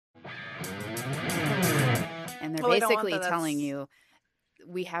and they're Oh, I don't want basically that. telling you,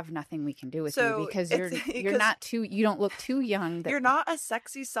 we have nothing we can do with So you because it's- you're not too, you don't look too young. You're not a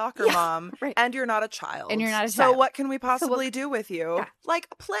sexy soccer mom, right. and you're not a child. And you're not a So child. what can we possibly what- do with you? Yeah. Like,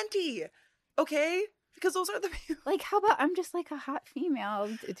 plenty. Okay? Because those are the people. Like, how about I'm just like a hot female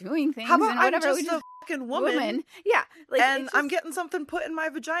doing things How about and I'm whatever. just a fucking woman? Yeah. Like, And it's I'm just- getting something put in my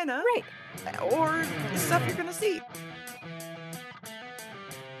vagina. right. Or stuff you're gonna see.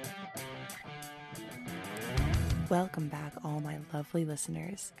 Welcome back, all my lovely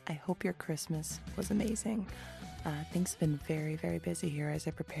listeners. I hope your Christmas was amazing. Things have been very, very busy here as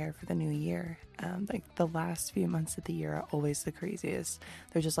I prepare for the new year. Like the last few months of the year are always the craziest.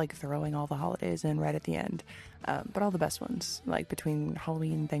 They're just like throwing all the holidays in right at the end. But all the best ones, like between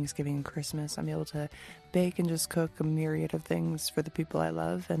Halloween, Thanksgiving, and Christmas, I'm able to bake and just cook a myriad of things for the people I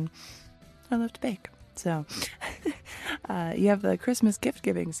love, and I love to bake. So you have the Christmas gift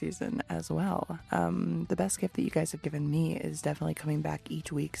giving season as well. The best gift that you guys have given me is definitely coming back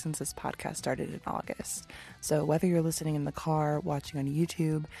each week since this podcast started in August. So whether you're listening in the car, watching on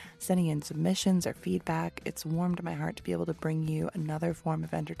YouTube, sending in submissions or feedback, it's warmed my heart to be able to bring you another form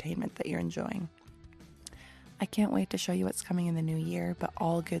of entertainment that you're enjoying. I can't wait to show you what's coming in the new year, but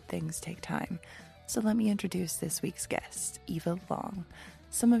all good things take time. So let me introduce this week's guest, Eva Long.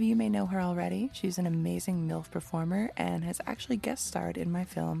 Some of you may know her already. She's an amazing MILF performer and has actually guest starred in my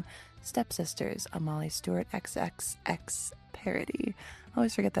film Stepsisters, a Molly Stewart XXX parody. I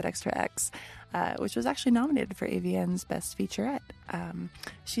always forget that extra X, which was actually nominated for AVN's Best Featurette.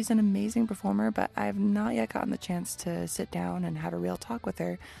 She's an amazing performer, but I have not yet gotten the chance to sit down and have a real talk with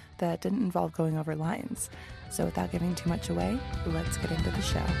her that didn't involve going over lines. So without giving too much away, let's get into the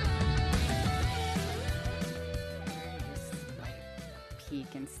show.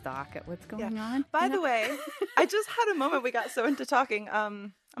 Peek and stalk at what's going on. By the way, I just had a moment. We got so into talking.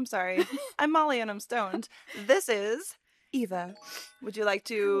 I'm sorry. I'm Molly and I'm stoned. This is Eva. Would you like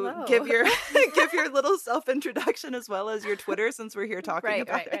to give your little self introduction as well as your Twitter, since we're here talking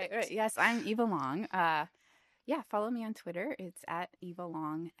about it? Right. Yes, I'm Eva Long. Follow me on Twitter. It's at Eva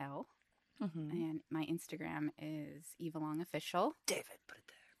Long L, and my Instagram is Eva Long Official. David, put it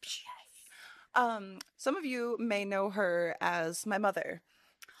there. Some of you may know her as my mother.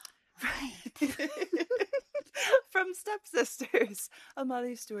 Right. From Stepsisters, a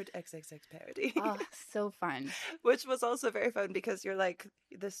Molly Stewart XXX parody. Oh, so fun. Which was also very fun because you're like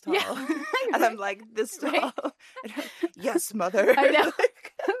this tall. Yeah. And I'm like this tall. Right. And I'm, yes, mother. I know.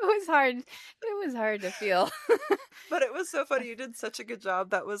 It was hard. It was hard to feel. But it was so funny. You did such a good job.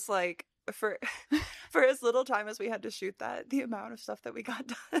 That was like, for as little time as we had to shoot that, the amount of stuff that we got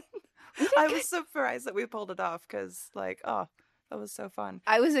done. I was surprised that we pulled it off because, like, oh, that was so fun.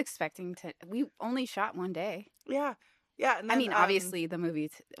 I was expecting to. We only shot one day. Yeah. Yeah. And then, I mean, obviously, the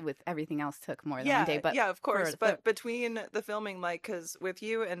movie with everything else took more than one day. But yeah, of course. But between the filming, like, because with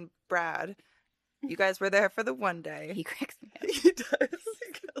you and Brad, you guys were there for the one day. He cracks me up. He does.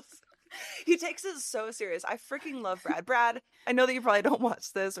 He takes it so serious. I freaking love Brad. Brad, I know that you probably don't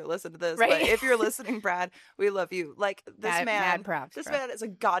watch this or listen to this, right? But if you're listening, Brad, we love you. Like, this man is a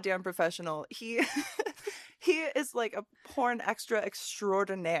goddamn professional. He is like a porn extra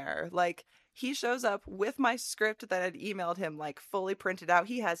extraordinaire. Like, he shows up with my script that I'd emailed him, like, fully printed out.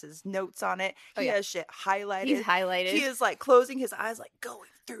 He has his notes on it. He has shit highlighted. He's highlighted. He is, like, closing his eyes, like, going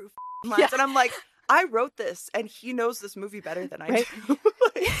through lines. And I'm like, I wrote this, and he knows this movie better than I do.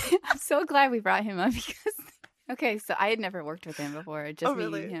 I'm so glad we brought him up because, okay, so I had never worked with him before, just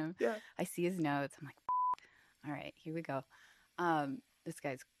meeting him. Yeah. I see his notes. I'm like, all right, here we go. This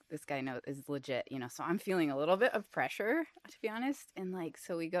guy is legit, so I'm feeling a little bit of pressure, to be honest. And like,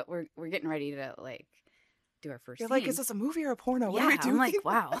 so we're getting ready to like do our first You're scene. like, is this a movie or a porno? What yeah, are we doing? I'm like,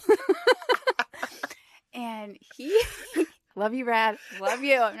 wow. And love you, Brad. Love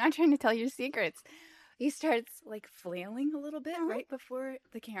you. I'm not trying to tell your secrets. He starts like flailing a little bit right before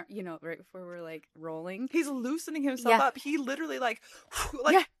the camera, right before we're like rolling. He's loosening himself up. He literally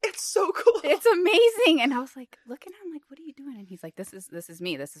yeah. It's so cool. It's amazing. And I was like, looking at him like, what are you doing? And he's like, this is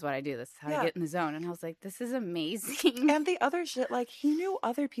me. This is what I do. This is how I get in the zone. And I was like, this is amazing. And the other shit, like, he knew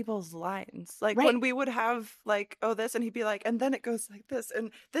other people's lines. Like when we would have like, oh, this, and he'd be like, and then it goes like this,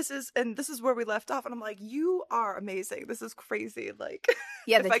 and this is where we left off. And I'm like, you are amazing. This is crazy. Like,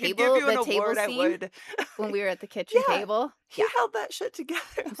 yeah, if I could give you an award, I would. When we were at the kitchen table. He held that shit together.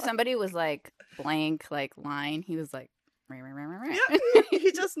 Somebody was like blank, like line. He was like, yeah,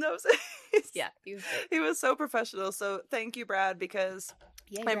 he just knows it. He was so professional. So thank you, Brad, because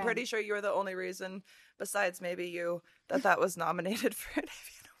I'm Brad. pretty sure you're the only reason, besides maybe you, that was nominated for an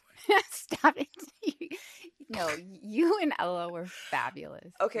AVN award. Stop it. No, you and Ella were fabulous.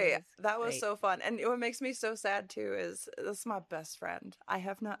 It Okay, was that was great. so fun. And what makes me so sad too is this is my best friend. I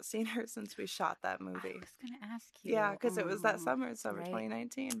have not seen her since we shot that I movie. was gonna ask Yeah, you. because it was that Oh, summer right.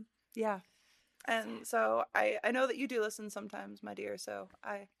 2019. Yeah. And Sad. so I know that you do listen sometimes, my dear, so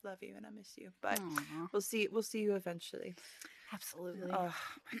I love you and I miss you. But Aw, we'll see you eventually. absolutely. Oh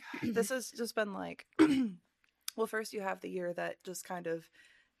my God. This has just been like well, first you have the year that just kind of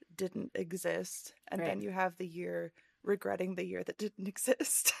didn't exist, and Right. then you have the year regretting the year that didn't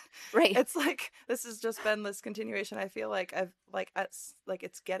exist. Right. It's like this has just been this continuation. I feel like I've like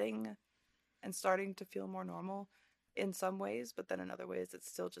it's getting and starting to feel more normal in some ways, but then in other ways it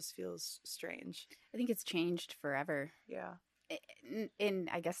still just feels strange. I think it's changed forever. Yeah. And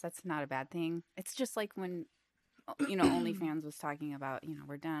I guess that's not a bad thing. It's just like when OnlyFans was talking about,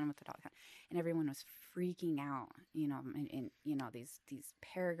 we're done with the dog count, and everyone was freaking out, and these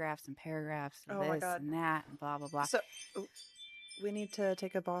paragraphs and paragraphs of Oh my this God. and that and blah blah blah. So oh, we need to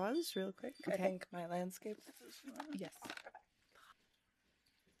take a pause real quick. I Okay. think my landscape. Yes.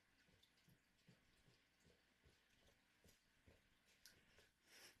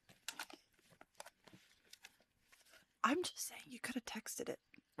 I'm just saying you could have texted it.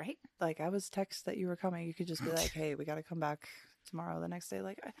 Right. Like I was text that you were coming. You could just be like, "Hey, we got to come back tomorrow." The next day,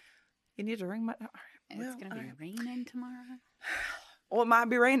 like, you need to ring my. All right, It's gonna be raining tomorrow. Well, it might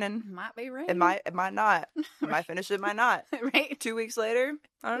be raining. Might be raining. It might not. I might finish it. Might not. Right. 2 weeks later,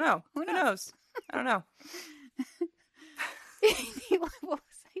 I don't know. Who Who knows? I don't know. What was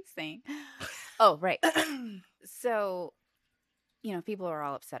I saying? Oh, right. So, people are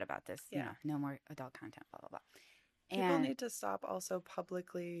all upset about this. Yeah. No more adult content, blah, blah, blah. People And need to stop also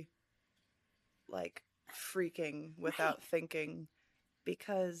publicly, like, freaking without thinking,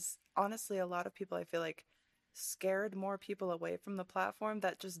 because honestly, a lot of people, I feel like, scared more people away from the platform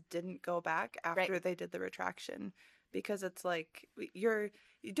that just didn't go back after they did the retraction, because it's like you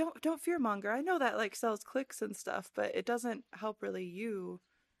don't fearmonger. I know that like sells clicks and stuff, but it doesn't help really you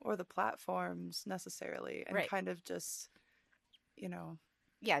or the platforms necessarily, and kind of just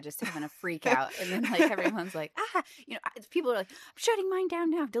yeah, just having a freak out. And then like everyone's like, people are like, I'm shutting mine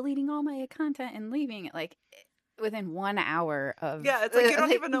down now, deleting all my content and leaving it like within 1 hour of it's like you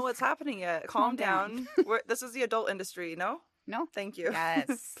don't even know what's happening yet. Calm down. This is the adult industry. No thank you.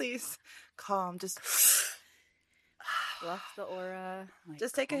 Yes. Please calm. Just fluff the aura, like,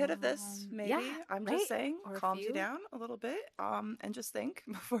 just take a hit of this, maybe. Yeah, I'm just saying, or calms you down a little bit, and just think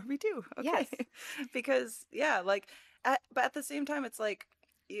before we do. Okay. Yes. Because but at the same time, it's like,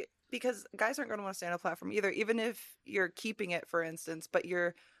 because guys aren't going to want to stay on a platform either, even if you're keeping it, for instance, but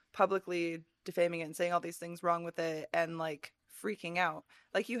you're publicly defaming it and saying all these things wrong with it and like freaking out.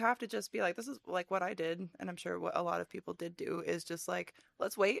 Like, you have to just be like, this is like what I did, and I'm sure what a lot of people did do, is just like,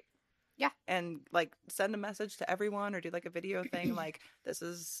 let's wait. Yeah. And like send a message to everyone, or do like a video thing like, this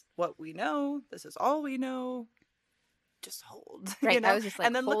is what we know, this is all we know, just hold. Right. I was just like,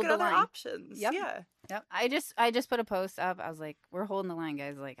 and then look at other options. Yep. Yeah. Yep. I just put a post up. I was like, we're holding the line,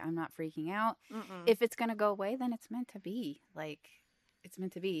 guys. Like, I'm not freaking out. Mm-mm. If it's gonna go away, then it's meant to be. Like, it's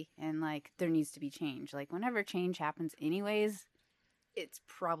meant to be. And like, there needs to be change. Like, whenever change happens anyways, it's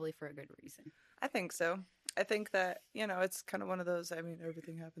probably for a good reason. I think so. I think that, it's kind of one of those, I mean,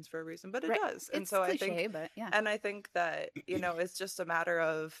 everything happens for a reason, but it does. And it's so cliche, I think, but yeah. and I think that, it's just a matter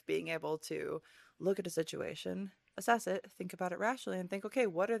of being able to look at a situation, assess it, think about it rationally, and think, okay,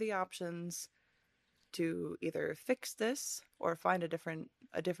 what are the options to either fix this or find a different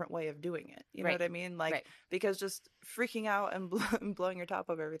way of doing it? You know what I mean? Like, because just freaking out and blowing your top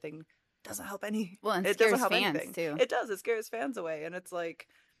of everything doesn't help any. Well, and it scares doesn't help fans anything. too. It does. It scares fans away, and it's like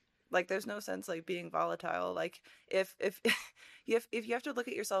there's no sense like being volatile. Like, if you have to look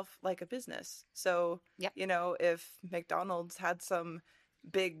at yourself like a business. So if McDonald's had some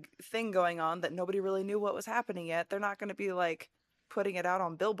big thing going on that nobody really knew what was happening yet, they're not going to be like putting it out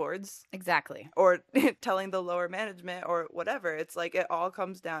on billboards. Exactly. Or telling the lower management or whatever. It's like it all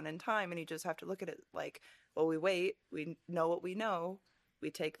comes down in time, and you just have to look at it like, well, we wait, we know what we know,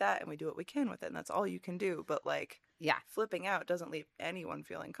 we take that and we do what we can with it, and that's all you can do. But like, flipping out doesn't leave anyone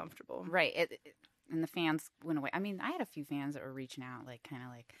feeling comfortable. Right. And the fans went away. I mean, I had a few fans that were reaching out, like, kind of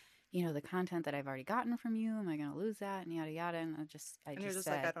like, the content that I've already gotten from you, am I going to lose that? And yada, yada. And I just you're just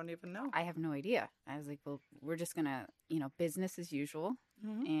said, like, I don't even know. I have no idea. I was like, well, we're just going to, business as usual.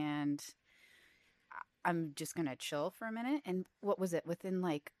 Mm-hmm. And I'm just going to chill for a minute. And what was it? Within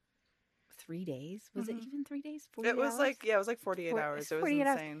like 3 days? Was it even 3 days? 48 it was hours? It was like 48 hours. It was insane.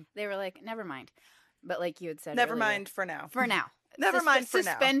 Hours. They were like, never mind. But like you had said never earlier, mind for now. For now. Never mind for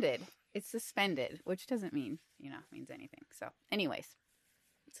now. Suspended. It's suspended, which doesn't mean, means anything. So anyways.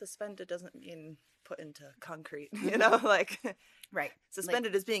 suspended doesn't mean put into concrete, you know, like Right.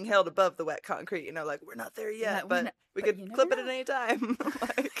 suspended is being held above the wet concrete, you know, like we're not there yet, but we could clip it at any time.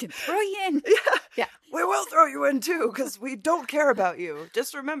 Like, can throw you in. Yeah. Yeah. We will throw you in too, because we don't care about you.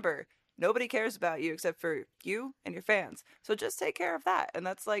 Just remember, nobody cares about you except for you and your fans. So just take care of that. And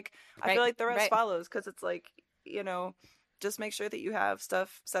that's like, I feel like the rest follows, because it's like, you know, just make sure that you have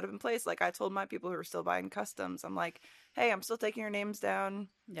stuff set up in place. Like I told my people who are still buying customs, I'm like, hey, I'm still taking your names down.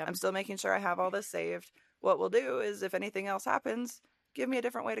 Yep. I'm still making sure I have all this saved. What we'll do is if anything else happens, give me a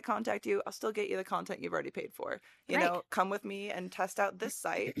different way to contact you. I'll still get you the content you've already paid for. You know, come with me and test out this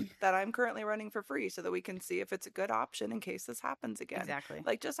site that I'm currently running for free so that we can see if it's a good option in case this happens again. Exactly.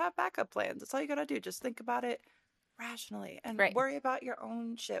 Like, just have backup plans. That's all you got to do. Just think about it rationally and worry about your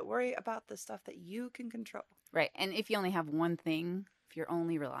own shit. Worry about the stuff that you can control. Right. And if you only have one thing, if you're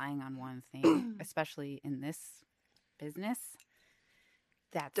only relying on one thing, especially in this business,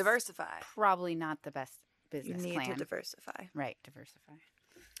 that's diversify. Probably not the best business plan. You need to diversify. Right, diversify.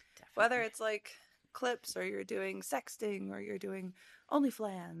 Definitely. Whether it's like clips or you're doing sexting or you're doing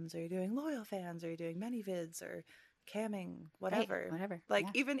OnlyFans or you're doing loyal fans or you're doing many vids or camming, whatever. Right, whatever. Like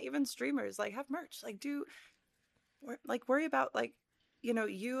even streamers, like have merch, like worry about like, you know,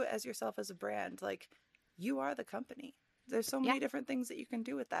 you as yourself as a brand, like you are the company. There's so many different things that you can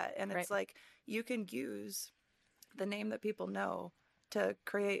do with that. And it's like you can use the name that people know to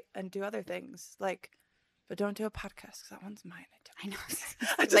create and do other things. Like, but don't do a podcast because that one's mine. I know.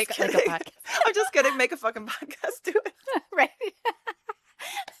 I'm just kidding. Like a podcast. I'm just kidding. Make a fucking podcast. Do it. Right.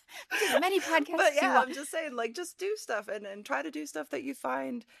 Many podcasts. But yeah, I'm just saying, like, just do stuff and try to do stuff that you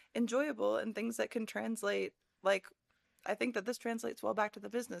find enjoyable and things that can translate. Like, I think that this translates well back to the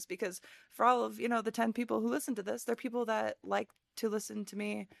business because for all of, you know, the 10 people who listen to this, they're people that like to listen to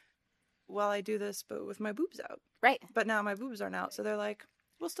me while I do this, but with my boobs out. Right. But now my boobs aren't out. So they're like,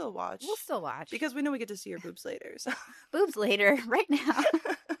 we'll still watch. Because we know we get to see your boobs later. So. Boobs later, right now.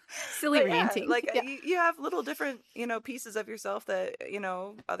 Silly ranting. Like you have little different, you know, pieces of yourself that, you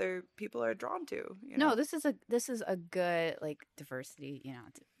know, other people are drawn to. You know? No, this is a good like diversity, you know,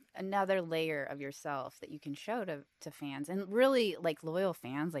 another layer of yourself that you can show to fans. And really like loyal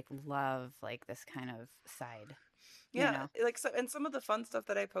fans like love like this kind of side. Yeah. You know? Like so, and some of the fun stuff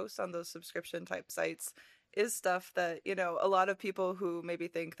that I post on those subscription type sites is stuff that, you know, a lot of people who maybe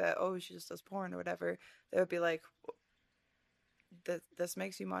think that, oh, she just does porn or whatever, they would be like, this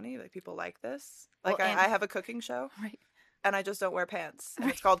makes you money? Like, people like this? Like, well, I have a cooking show. Right. And I just don't wear pants. And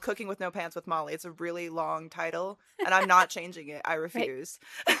it's called Cooking with No Pants with Molly. It's a really long title. And I'm not changing it. I refuse.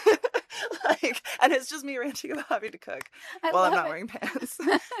 Like, and it's just me ranting about having to cook while I'm not wearing pants.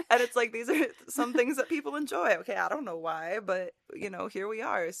 And it's like, these are some things that people enjoy. Okay, I don't know why, but, you know, here we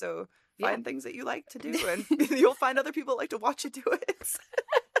are. So find things that you like to do. And you'll find other people like to watch you do it.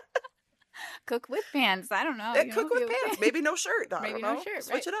 Cook with pants. I don't know. Cook with pants. Maybe no shirt. Maybe no shirt.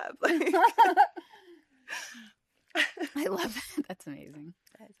 Switch it up. Like, I love that. That's amazing.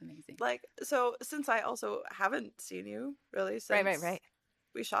 That's amazing. Like, so since I also haven't seen you really since right.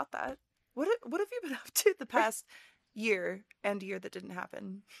 we shot that, what have you been up to the past year and year that didn't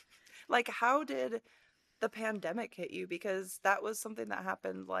happen? Like, how did the pandemic hit you? Because that was something that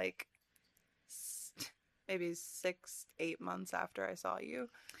happened like maybe 6-8 months after I saw you.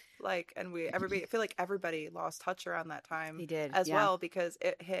 Like, and I feel like everybody lost touch around that time. They did, as well, because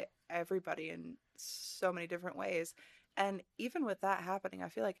it hit everybody in so many different ways. And even with that happening, I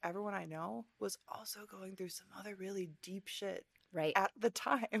feel like everyone I know was also going through some other really deep shit at the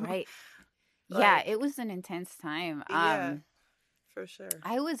time. Right. Like, yeah, it was an intense time. Yeah, for sure.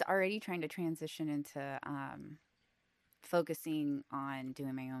 I was already trying to transition into focusing on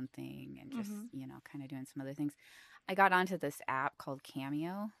doing my own thing and just, you know, kind of doing some other things. I got onto this app called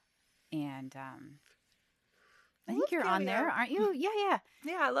Cameo. And I think you're on there, aren't you? Yeah.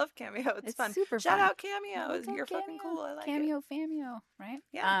 Yeah, I love Cameo. It's fun. Super Shout fun. out Cameo. You're fucking cool. I like Cameo, it. Fameo, right?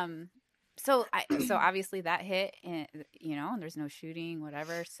 Yeah. So obviously that hit, and you know, and there's no shooting,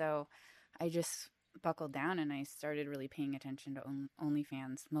 whatever. So I just buckled down and I started really paying attention to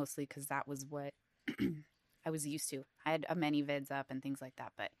OnlyFans, mostly because that was what I was used to. I had many vids up and things like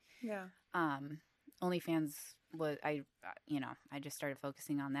that, but yeah. OnlyFans was I just started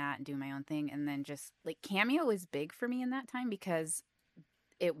focusing on that and doing my own thing, and then just like Cameo was big for me in that time because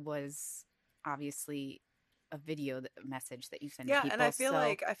it was obviously a video message that you send to people. Yeah, and I feel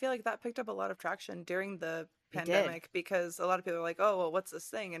like that picked up a lot of traction during the pandemic because a lot of people are like, oh, well, what's this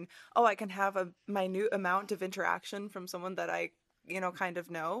thing? And oh, I can have a minute amount of interaction from someone that I, you know, kind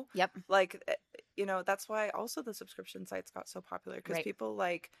of know. Yep. Like, you know, that's why also the subscription sites got so popular because people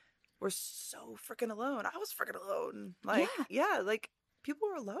like were so freaking alone. I was freaking alone. Like, yeah, like people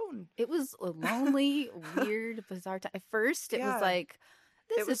were alone. It was a lonely, weird, bizarre time. At first, it was like,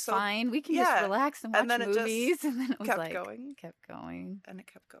 this is fine. We can just relax and watch movies. And then it was kept like, going. kept going. And it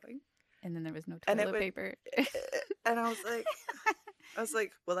kept going. And then there was no toilet paper. And I was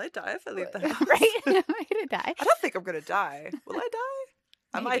like, will I die if I leave the house? Right? Am I going to die? I don't think I'm going to die. Will I die?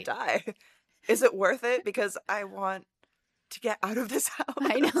 I might die. Is it worth it? Because I want to get out of this house.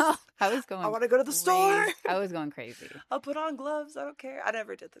 I know. I want to go to the store. I was going crazy. I'll put on gloves. I don't care. I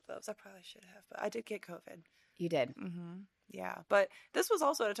never did the gloves. I probably should have, but I did get COVID. You did. Mm-hmm. Yeah. But this was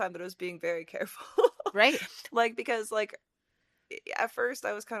also at a time that I was being very careful. Right. Like, because like at first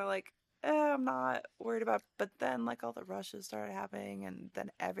I was kind of like, I'm not worried about, but then like all the rushes started happening and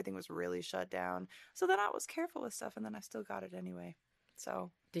then everything was really shut down. So then I was careful with stuff and then I still got it anyway.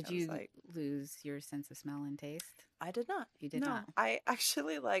 So did you lose your sense of smell and taste? I did not. You did not. I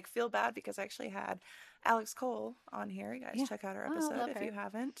actually like feel bad because I actually had Alex Cole on here. You guys check out her episode if you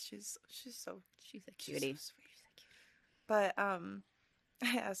haven't. She's a cutie. She's so sweet. But I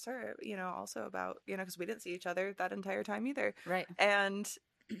asked her, also about, because we didn't see each other that entire time either. Right. And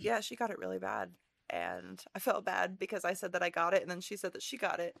yeah, she got it really bad. And I felt bad because I said that I got it, and then she said that she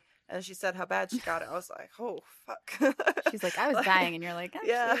got it, and she said how bad she got it. I was like, oh, fuck. She's like, I was dying, and you're like,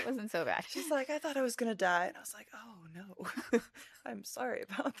 actually, it wasn't so bad. She's like, I thought I was going to die. And I was like, oh, no. I'm sorry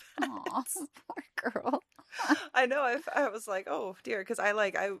about that. Aw, poor girl. I know. I was like, oh, dear, because I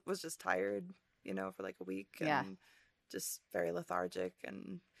was just tired, for like a week, and just very lethargic.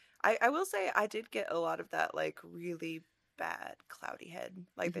 And I will say I did get a lot of that, like, really bad cloudy head,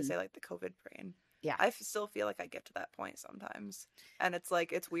 like they say, like the COVID brain. Yeah. I still feel like I get to that point sometimes. And it's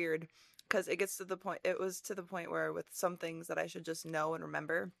like, it's weird because it was to the point where with some things that I should just know and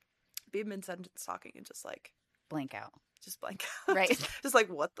remember, be mid-sentence talking and just like blank out. Just blank out. Right. Just like,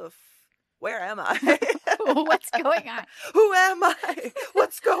 where am I? What's going on? Who am I?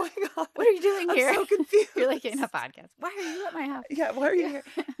 What's going on? What are you doing here? I'm so confused. You're like in a podcast. Why are you at my house? Yeah, why are you here?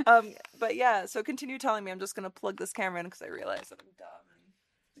 But yeah, so continue telling me. I'm just going to plug this camera in because I realize that I'm dumb.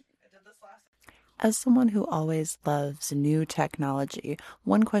 I did this last. As someone who always loves new technology,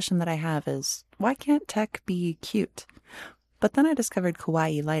 one question that I have is, why can't tech be cute? But then I discovered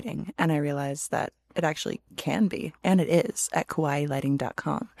kawaii lighting, and I realized that it actually can be, and it is, at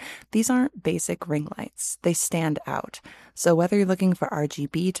kawaiilighting.com. These aren't basic ring lights. They stand out. So whether you're looking for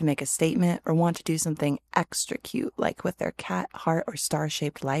RGB to make a statement or want to do something extra cute, like with their cat, heart, or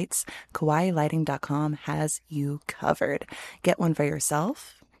star-shaped lights, kawaiilighting.com has you covered. Get one for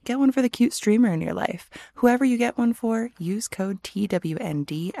yourself. Get one for the cute streamer in your life. Whoever you get one for, use code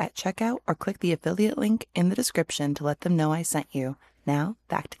TWND at checkout or click the affiliate link in the description to let them know I sent you. Now,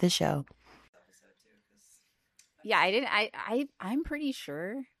 back to the show. Yeah, I'm pretty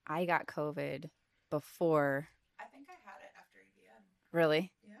sure I got COVID before. I think I had it after AVN.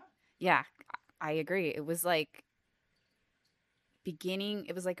 Really? Yeah. Yeah, I agree. It was like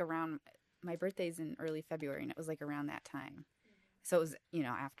around, my birthday's in early February, and it was like around that time. So it was,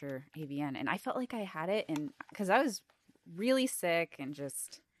 after AVN. And I felt like I had it, and because I was really sick and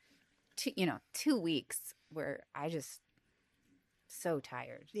just, 2 weeks where I just so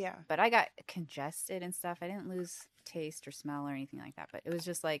tired. Yeah. But I got congested and stuff. I didn't lose taste or smell or anything like that. But it was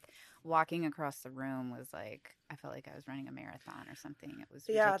just like walking across the room was like, I felt like I was running a marathon or something. It was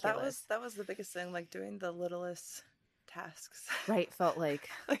ridiculous. Yeah, that was the biggest thing, like doing the littlest tasks. Right, felt like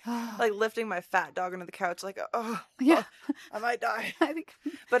like lifting my fat dog onto the couch, like yeah, I might die. I think.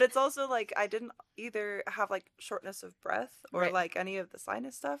 But it's also like I didn't either have like shortness of breath or right. like any of the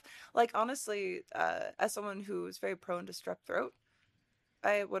sinus stuff. Like honestly, as someone who's very prone to strep throat,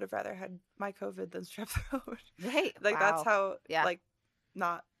 I would have rather had my COVID than strep throat. Right, like wow. That's how yeah. like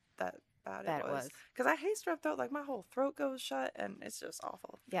not that bad it was. Because I hate strep throat. Like my whole throat goes shut and it's just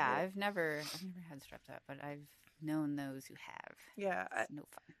awful. Yeah, I've never had strep throat, but I've known those who have. Yeah, it's no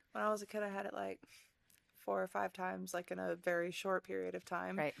fun. When I was a kid, I had it like 4 or 5 times, like in a very short period of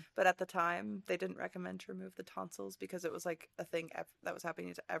time. Right. But at the time, they didn't recommend to remove the tonsils because it was like a thing that was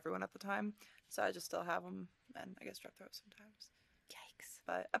happening to everyone at the time. So I just still have them, and I get strep throat sometimes. Yikes!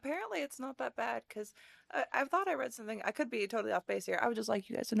 But apparently, it's not that bad because I thought I read something. I could be totally off base here. I would just like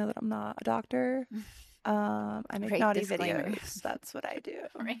you guys to know that I'm not a doctor. I make naughty videos. That's what I do.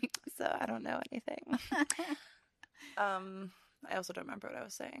 Right. So I don't know anything. I also don't remember what I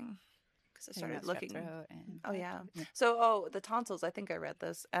was saying because I started looking. The tonsils. I think I read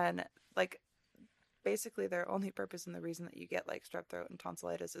this, and like basically their only purpose and the reason that you get like strep throat and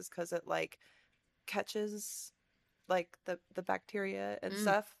tonsillitis is because it like catches like the bacteria and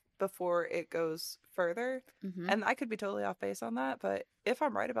stuff before it goes further. Mm-hmm. And I could be totally off base on that, but if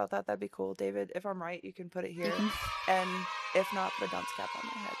I'm right about that, that'd be cool. David, if I'm right, you can put it here. And if not, put a dunce cap on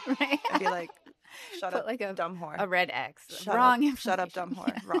my head. Right. And be like, shut Put up, like dumb whore. a red X. Shut Wrong up, shut up, dumb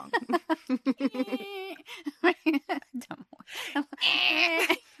whore. Wrong. Dumb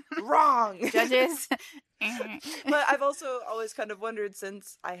whore. Wrong. Judges. But I've also always kind of wondered,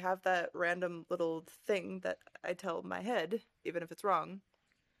 since I have that random little thing that I tell my head, even if it's wrong,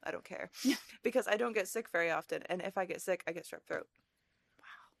 I don't care. Because I don't get sick very often. And if I get sick, I get strep throat.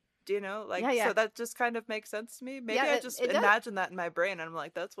 Do you know? Like, Yeah. So that just kind of makes sense to me. Maybe I just imagine that in my brain. And I'm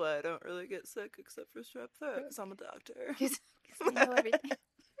like, that's why I don't really get sick except for strep throat, because I'm a doctor. Because they know everything.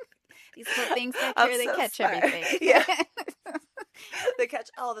 These little things back here, they catch everything. Yeah. They catch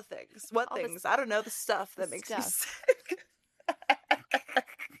all the things. What All things? I don't know. The stuff that makes me sick.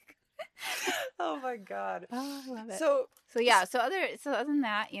 Oh my god. Oh, I love it. So other than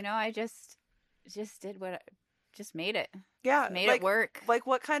that, I just did just made it. Yeah, made it work. Like,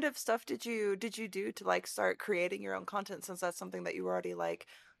 what kind of stuff did you do to like start creating your own content, since that's something that you were already like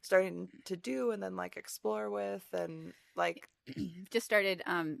starting to do and then like explore with, and like just started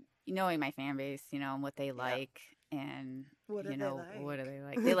knowing my fan base, and what they like, and what do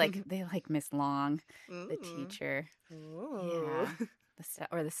they like? They like Miss Long, the teacher. Ooh. Yeah.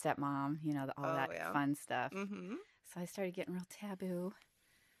 The stepmom, all that fun stuff. Mm-hmm. So I started getting real taboo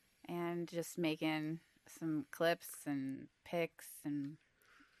and just making some clips and pics and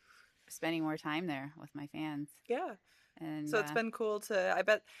spending more time there with my fans. Yeah. And so it's been cool I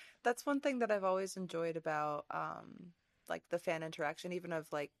bet that's one thing that I've always enjoyed about like the fan interaction, even of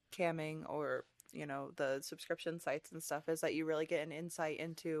like camming or the subscription sites and stuff, is that you really get an insight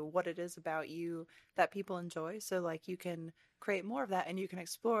into what it is about you that people enjoy. So like you can create more of that and you can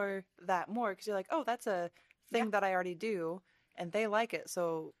explore that more, because you're like, oh, that's a thing that I already do and they like it,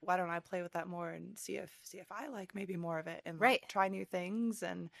 so why don't I play with that more and see if I like maybe more of it, and like, try new things.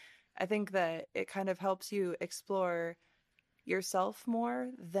 And I think that it kind of helps you explore yourself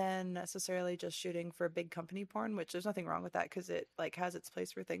more than necessarily just shooting for big company porn, which there's nothing wrong with that, because it like has its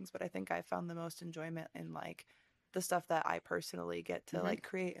place for things. But I think I found the most enjoyment in like the stuff that I personally get to like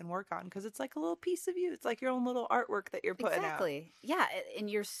create and work on, because it's like a little piece of you. It's like your own little artwork that you're putting out. Yeah, and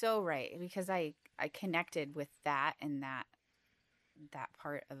you're so right, because I connected with that and that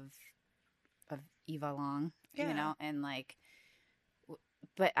part of Eva Long, and like,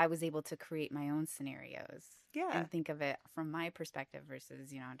 but I was able to create my own scenarios, and think of it from my perspective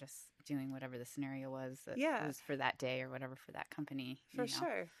versus just doing whatever the scenario was that was for that day or whatever for that company. For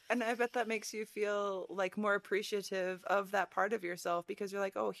sure. And I bet that makes you feel like more appreciative of that part of yourself, because you're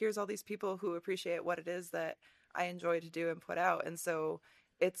like, oh, here's all these people who appreciate what it is that I enjoy to do and put out. And so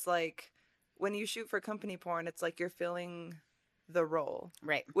it's like when you shoot for company porn, it's like you're filling the role,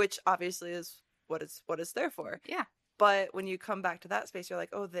 right? Which obviously is what it's there for. Yeah. But when you come back to that space, you're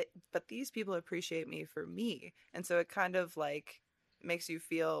like, oh, but these people appreciate me for me, and so it kind of like makes you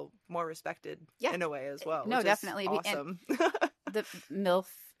feel more respected in a way as well. No, which definitely. is awesome. The MILF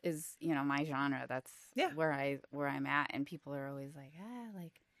is my genre. That's where I'm at, and people are always like,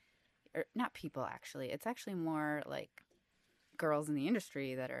 or not people actually. It's actually more like girls in the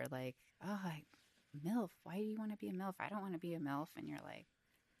industry that are like, oh, MILF, why do you want to be a MILF? I don't want to be a MILF. And you're like,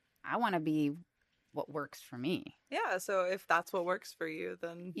 I want to be what works for me. Yeah, so if that's what works for you,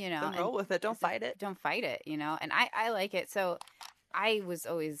 then then roll with it. Don't fight it. Don't fight it, and I like it. So I was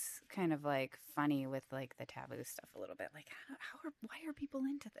always kind of like funny with like the taboo stuff a little bit. Like, why are people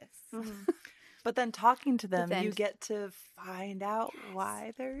into this? Mm-hmm. But then talking to them, you get to find out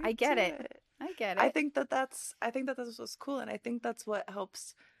why they're into I get it. I think that's what's cool, and I think that's what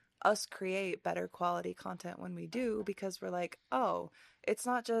helps us create better quality content when we do, because we're like, oh, it's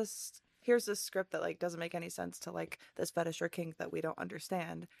not just here's this script that like doesn't make any sense to like this fetish or kink that we don't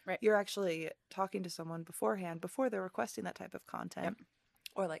understand. Right. You're actually talking to someone beforehand before they're requesting that type of content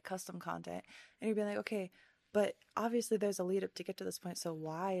or like custom content, and you're being like, okay, but obviously there's a lead up to get to this point, so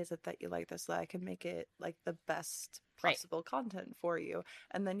why is it that you like this, so that I can make it like the best possible content for you.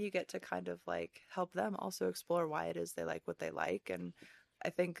 And then you get to kind of like help them also explore why it is they like what they like. And I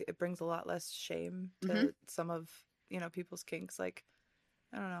think it brings a lot less shame to some of people's kinks. Like,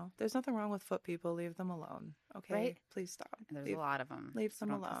 I don't know, there's nothing wrong with foot people. Leave them alone, okay? Right? Please stop. There's a lot of them. Leave them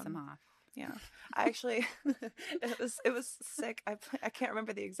Don't alone. piss them off. Yeah, I actually, it was sick. I can't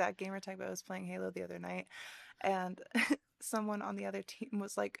remember the exact gamer tag, but I was playing Halo the other night, and someone on the other team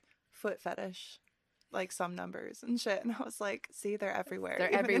was like foot fetish, like some numbers and shit, and I was like, see, they're everywhere.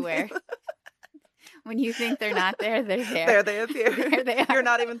 They're everywhere. When you think they're not there, they're there. There they appear. There they are. You're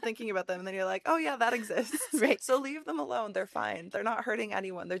not even thinking about them, and then you're like, oh yeah, that exists. Right. So leave them alone. They're fine. They're not hurting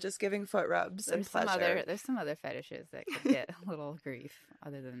anyone. They're just giving foot rubs and pleasure. There's some other fetishes that could get a little grief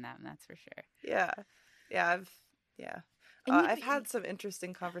other than them, that's for sure. Yeah. I've had some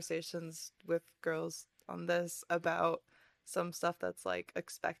interesting conversations with girls on this about some stuff that's like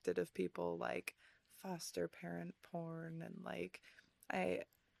expected of people, like foster parent porn, and like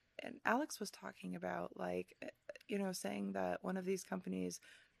and Alex was talking about, like, saying that one of these companies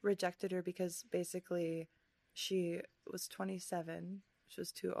rejected her because basically she was 27. She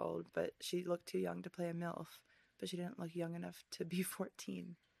was too old, but she looked too young to play a MILF, but she didn't look young enough to be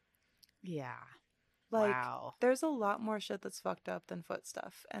 14. Yeah. Like, wow. There's a lot more shit that's fucked up than foot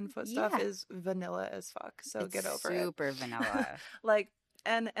stuff. And foot stuff is vanilla as fuck. So it's get over it. Super vanilla. Like,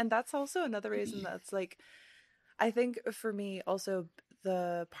 and that's also another reason that's like, I think for me also,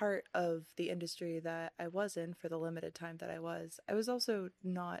 the part of the industry that I was in for the limited time that I was also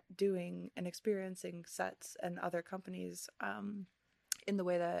not doing and experiencing sets and other companies in the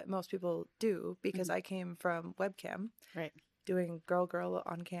way that most people do, because I came from webcam, right, doing girl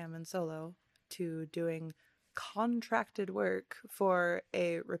on cam and solo, to doing contracted work for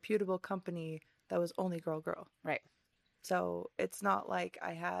a reputable company that was only girl. Right. So it's not like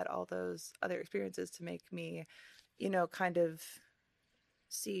I had all those other experiences to make me, kind of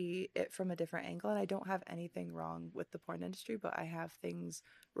see it from a different angle. And I don't have anything wrong with the porn industry, but I have things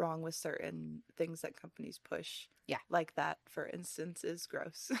wrong with certain things that companies push. Yeah. Like that, for instance, is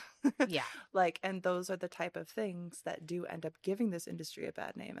gross. Yeah. Like, and those are the type of things that do end up giving this industry a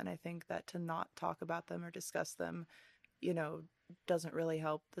bad name. And I think that to not talk about them or discuss them, doesn't really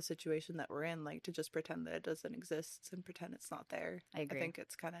help the situation that we're in. Like, to just pretend that it doesn't exist and pretend it's not there. I agree. I think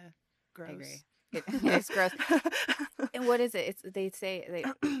it's kind of gross. I agree. It's gross. And what is it? They say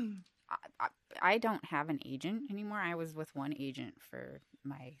I don't have an agent anymore. I was with one agent for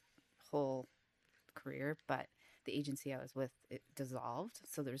my whole career, but the agency I was with, it dissolved,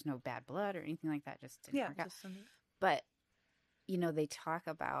 so there's no bad blood or anything like that. Just didn't work out. But they talk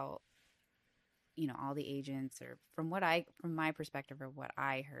about all the agents, or from my perspective, or what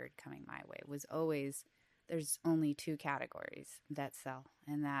I heard coming my way, was always there's only two categories that sell,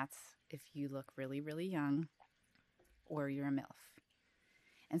 and that's if you look really, really young or you're a MILF.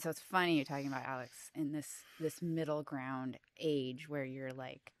 And so it's funny you're talking about, Alex, in this middle ground age where you're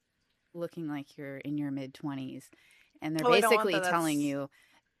like looking like you're in your mid-20s, and they're basically telling you,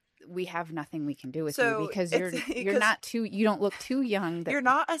 we have nothing we can do with you because you're not too, you don't look too young. You're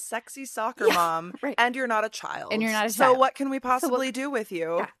not a sexy soccer mom, right. And you're not a child. So what can we possibly do with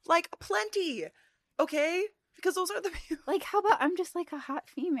you? Yeah. Like, plenty. Okay? Because those are the people. Like, how about I'm just like a hot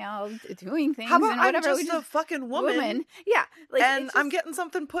female doing things? How about and whatever. I'm just a fucking woman? Yeah. Like, and I'm getting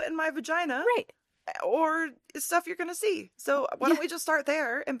something put in my vagina. Right. Or stuff you're going to see. So why don't we just start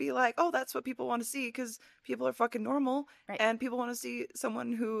there and be like, oh, that's what people want to see, because people are fucking normal. Right. And people want to see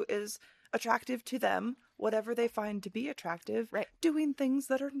someone who is attractive to them, whatever they find to be attractive, right, doing things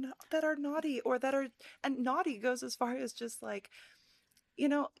that are naughty, or that are, and naughty goes as far as just like, you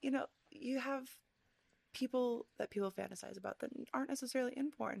have people that people fantasize about that aren't necessarily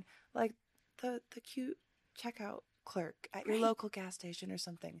in porn, like the cute checkout clerk at your local gas station or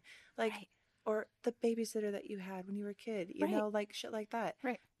something, like, or the babysitter that you had when you were a kid, like shit like that.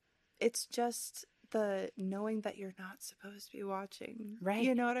 Right. It's just the knowing that you're not supposed to be watching. Right.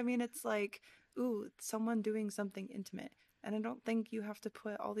 You know what I mean? It's like, ooh, someone doing something intimate. And I don't think you have to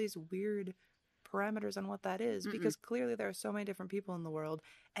put all these weird parameters on what that is, because clearly there are so many different people in the world,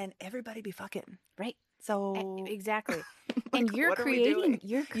 and everybody be fucking. Right. So exactly. Like, and you're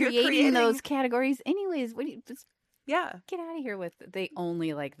creating those categories anyways. What do you just get out of here with they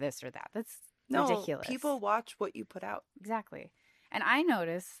only like this or that? That's ridiculous. People watch what you put out. Exactly. And I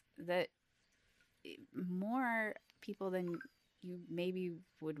notice that more people than you maybe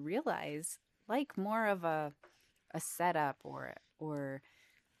would realize like more of a setup or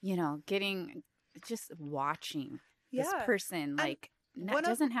getting just watching this person, like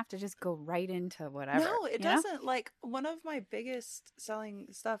doesn't have to just go right into whatever. No, it doesn't. Like, one of my biggest selling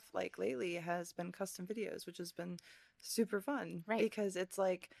stuff like lately has been custom videos, which has been super fun. Right. Because it's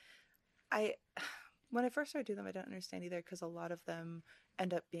like, when I first started doing them, I didn't understand either, because a lot of them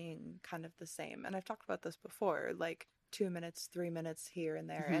end up being kind of the same. And I've talked about this before, like 2 minutes, 3 minutes here and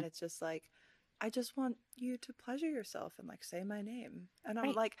there. And it's just like, I just want you to pleasure yourself and like say my name. And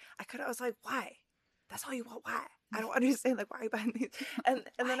I'm like, I was like, why? That's all you want? Why? I don't understand. Like, why are you buying these? And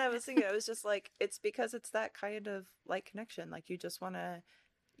then I was thinking, I was just like, it's because it's that kind of like connection. Like, you just want to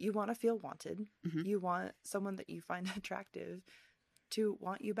feel wanted. You want someone that you find attractive to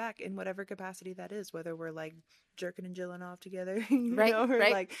want you back in whatever capacity that is, whether we're like jerking and jilling off together, you Right, know, or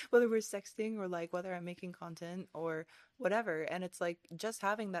right. like whether we're sexting or like whether I'm making content or whatever. And it's like just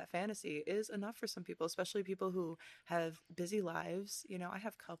having that fantasy is enough for some people, especially people who have busy lives. You know, I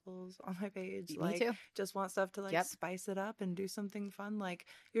have couples on my page, Me like too. just want stuff to like Yep. spice it up and do something fun. Like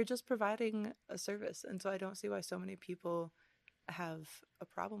you're just providing a service. And so I don't see why so many people have a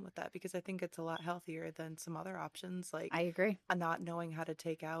problem with that, because I think it's a lot healthier than some other options, like I agree. not knowing how to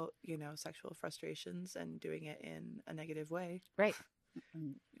take out, you know, sexual frustrations and doing it in a negative way. Right.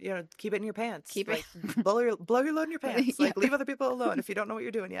 You know, keep it in your pants. Keep it. Like blow your load in your pants. Yeah. Like leave other people alone if you don't know what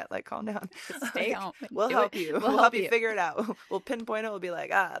you're doing yet. Like calm down. Just stay Like, home. we'll Do help it. you. We'll We'll help help you you. figure it out. We'll pinpoint it. We'll be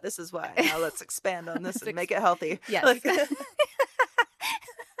like, this is why. Now let's expand on this and make it healthy. Yes. Like,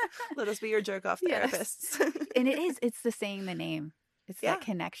 let us be your jerk off Yes. therapists. And it's the saying the name. It's Yeah. that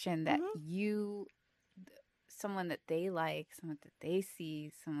connection that Mhm. someone that they like, someone that they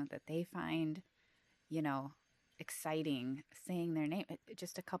see, someone that they find, you know, exciting, saying their name.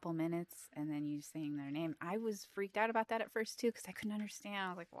 Just a couple minutes and then you saying their name. I was freaked out about that at first too, because I couldn't understand. I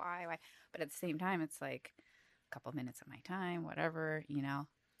was like, why? But at the same time, it's like a couple minutes of my time, whatever, you know.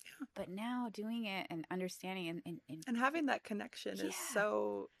 Yeah. But now doing it and understanding And having that connection is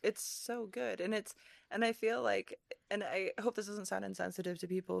Yeah. it's so good. And I feel like, and I hope this doesn't sound insensitive to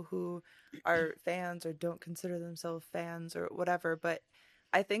people who are fans or don't consider themselves fans or whatever, but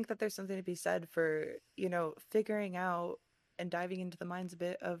I think that there's something to be said for, you know, figuring out and diving into the minds a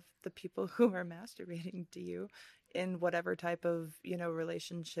bit of the people who are masturbating to you in whatever type of, you know,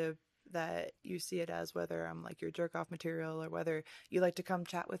 relationship that you see it as, whether I'm like your jerk off material or whether you like to come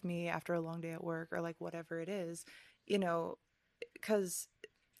chat with me after a long day at work or like whatever it is, you know, because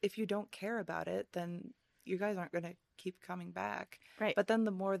if you don't care about it, then you guys aren't going to keep coming back. Right. But then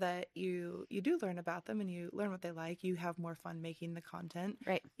the more that you do learn about them and you learn what they like, you have more fun making the content.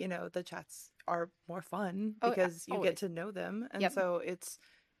 Right. You know, the chats are more fun Oh, because you always. get to know them. And Yep. so it's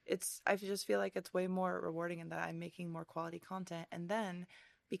I just feel like it's way more rewarding in that I'm making more quality content. And then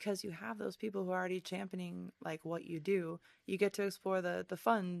because you have those people who are already championing like what you do, you get to explore the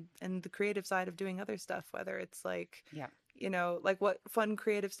fun and the creative side of doing other stuff, whether it's like, Yeah. you know, like what fun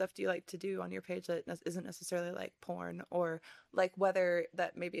creative stuff do you like to do on your page that isn't necessarily like porn, or like whether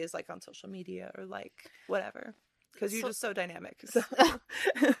that maybe is like on social media or like whatever, because you're just so dynamic. So.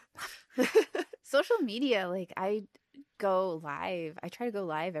 Social media, like I go live. I try to go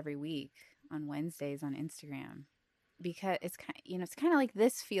live every week on Wednesdays on Instagram, because it's kind of, you know, it's kind of like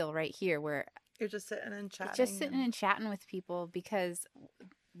this feel right here where you're just sitting and chatting. Just sitting and chatting with people, because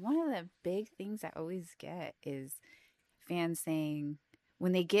one of the big things I always get is fans saying,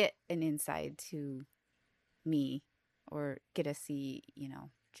 when they get an inside to me or get to see, you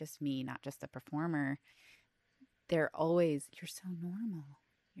know, just me, not just a performer, they're always, you're so normal.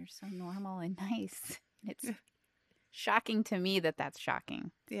 You're so normal and nice. And it's shocking to me that that's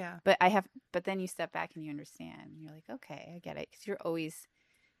shocking. Yeah. But then you step back and you understand. You're like, okay, I get it. Because you're always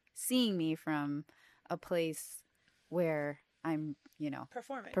seeing me from a place where I'm, you know,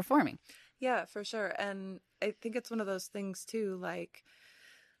 performing. Yeah, for sure. And I think it's one of those things too, like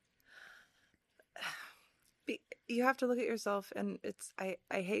you have to look at yourself, and it's I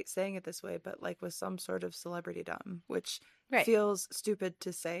hate saying it this way, but like with some sort of celebritydom, which feels stupid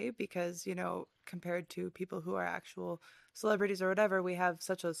to say because, you know, compared to people who are actual celebrities or whatever, we have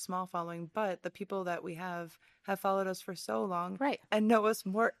such a small following, but the people that we have followed us for so long and know us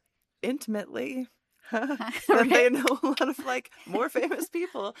more intimately than they know a lot of like more famous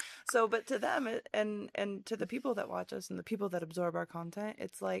people. So, but to them and to the people that watch us and the people that absorb our content,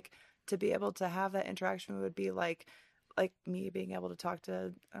 it's like to be able to have that interaction would be like me being able to talk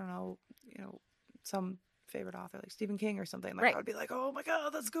to, I don't know, you know, some favorite author like Stephen King or something. Like I would be like, oh my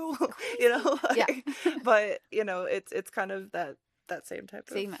God, that's cool. You know, like, but you know, it's kind of that same type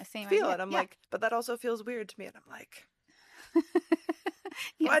of same feel. Idea. And I'm like, but that also feels weird to me. And I'm like,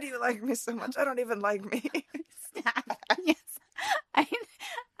 why do you like me so much? I don't even like me. Stop. Yes.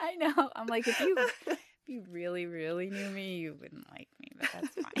 I know. I'm like, if you really, really knew me, you wouldn't like me, but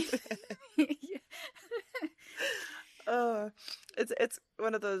that's fine. It's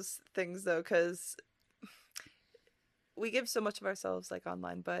one of those things though, because we give so much of ourselves like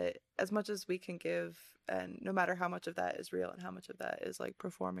online, but as much as we can give, and no matter how much of that is real and how much of that is like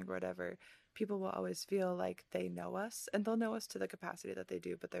performing or whatever, people will always feel like they know us, and they'll know us to the capacity that they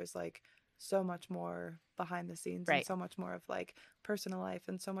do, but there's like so much more behind the scenes and so much more of like personal life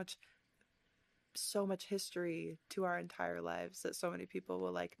and so much so much history to our entire lives that so many people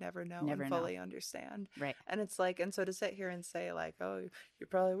will like never know and fully understand. Right. And it's like, and so to sit here and say like, oh, you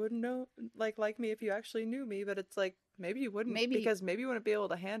probably wouldn't know like me if you actually knew me, but it's like, maybe you wouldn't, because maybe you wouldn't be able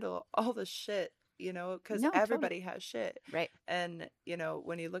to handle all the shit, you know, because everybody has shit. Right. And, you know,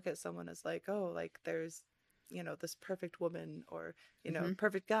 when you look at someone as like, oh, like there's, you know, this perfect woman or, you know,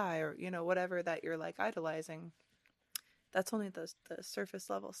 perfect guy or, you know, whatever that you're like idolizing, that's only the surface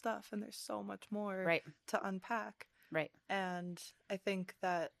level stuff, and there's so much more to unpack. Right. And I think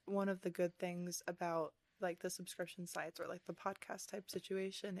that one of the good things about like the subscription sites or like the podcast type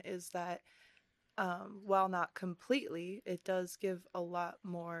situation is that while not completely, it does give a lot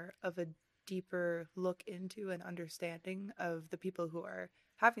more of a deeper look into an understanding of the people who are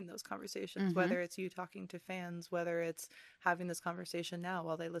having those conversations, whether it's you talking to fans, whether it's having this conversation now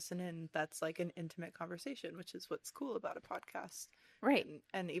while they listen in. That's like an intimate conversation, which is what's cool about a podcast. Right.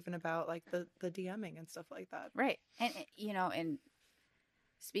 And even about like the DMing and stuff like that. Right. And, you know, and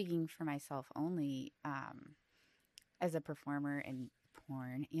speaking for myself only, as a performer in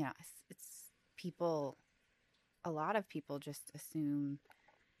porn, you know, it's people, a lot of people just assume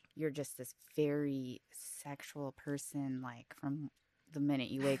you're just this very sexual person, like from the minute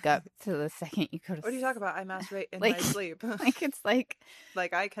you wake up to the second you go to sleep. What do you talk about? I masturbate in my sleep. Like it's like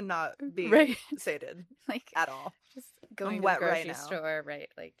I cannot be sated like at all. Just going I'm to wet the grocery right now. store, right?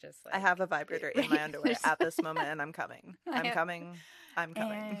 Like just like I have a vibrator in my underwear at this moment, and I'm coming. I'm coming.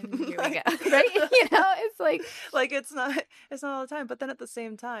 And here we go. Right? You know, it's like it's not all the time. But then at the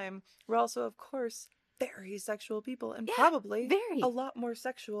same time, we're also, of course, very sexual people, and probably a lot more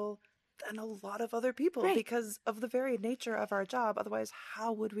sexual than a lot of other people because of the very nature of our job. Otherwise,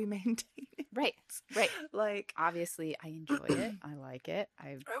 how would we maintain it? Right. Like, obviously I enjoy it. I like it.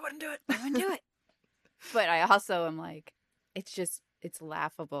 I wouldn't do it. I wouldn't do it. But I also am like, it's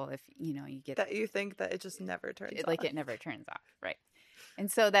laughable if, you know, you get that you think that it just never turns off. Like it never turns off. Right.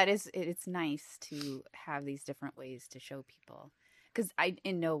 And so that is, it's nice to have these different ways to show people. Because I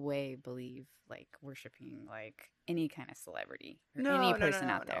in no way believe like worshiping like any kind of celebrity or any person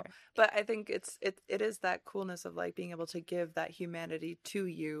out there. But I think it is that coolness of like being able to give that humanity to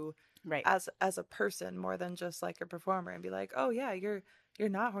you as a person more than just like a performer, and be like, oh yeah, you're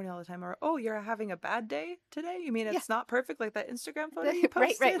not horny all the time, or oh, you're having a bad day today. You mean it's not perfect like that Instagram photo you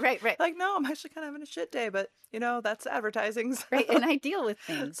posted? Right. Like, no, I'm actually kind of having a shit day, but you know, that's advertising. So. Right, and I deal with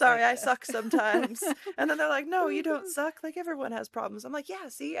things. Sorry, I suck sometimes. And then they're like, no, you don't suck. Like, everyone has problems. I'm like, yeah,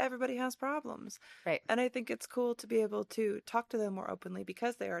 see, everybody has problems. Right. And I think it's cool to be able to talk to them more openly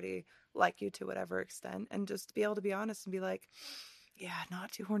because they already like you to whatever extent, and just to be able to be honest and be like, yeah,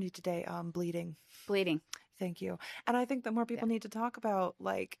 not too horny today. Bleeding. Thank you. And I think that more people need to talk about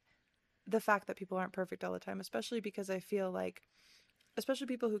like the fact that people aren't perfect all the time, especially because I feel like, especially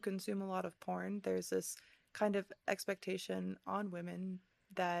people who consume a lot of porn, there's this kind of expectation on women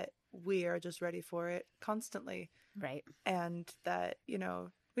that we are just ready for it constantly. Right. And that, you know,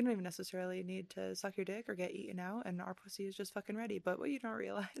 we don't even necessarily need to suck your dick or get eaten out, and our pussy is just fucking ready. But what you don't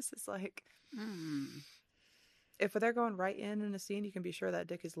realize is like, if they're going right in a scene, you can be sure that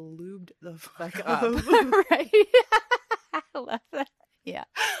dick is lubed the fuck up. Right. I love that. Yeah.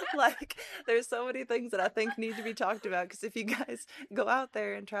 Like, there's so many things that I think need to be talked about, because if you guys go out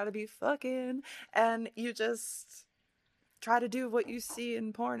there and try to be fucking and you just try to do what you see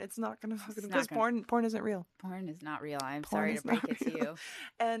in porn, it's not gonna fucking, because porn isn't real. Porn is not real. I'm sorry to break it to you.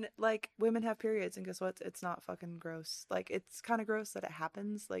 And like, women have periods, and guess what? It's not fucking gross. Like, it's kind of gross that it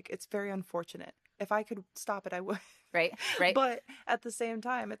happens. Like, it's very unfortunate. If I could stop it, I would. Right. But at the same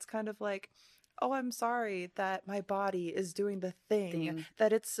time, it's kind of like, oh, I'm sorry that my body is doing the thing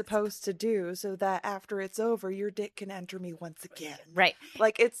that it's supposed to do, so that after it's over, your dick can enter me once again. Right.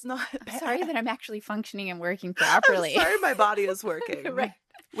 Like, it's not bad. Sorry that I'm actually functioning and working properly. I'm sorry my body is working. Right.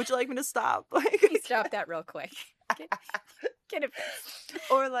 Would you like me to stop? Like, stop that real quick. Get it fixed.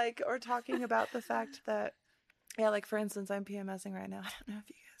 Or talking about the fact that, yeah, like, for instance, I'm PMSing right now. I don't know if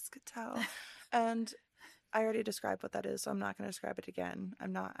you guys could tell. And I already described what that is, so I'm not going to describe it again.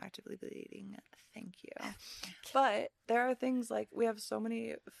 I'm not actively bleeding. Thank you. But there are things like, we have so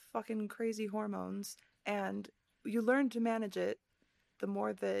many fucking crazy hormones, and you learn to manage it the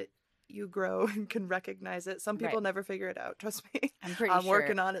more that you grow and can recognize it. Some people never figure it out. Trust me. I'm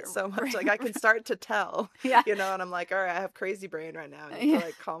working on it so much. Like, I can start to tell, you know, and I'm like, all right, I have crazy brain right now. I need to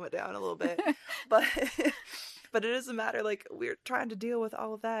like calm it down a little bit. But it doesn't matter. Like, we're trying to deal with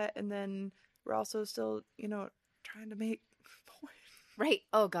all of that, and then we're also still, you know, trying to make porn. Right.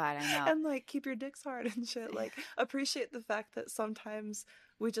 Oh, God, I know. And, like, keep your dicks hard and shit. Like, appreciate the fact that sometimes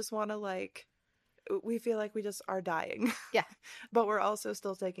we just want to, like, we feel like we just are dying. Yeah. But we're also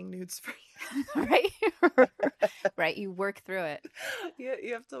still taking nudes for you. Right? Right. You work through it. Yeah,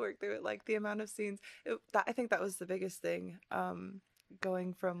 you have to work through it. Like the amount of scenes. I think that was the biggest thing.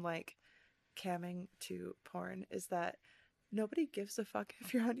 Going from like camming to porn is that nobody gives a fuck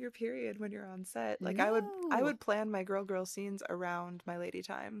if you're on your period when you're on set. Like No. I would plan my girl scenes around my lady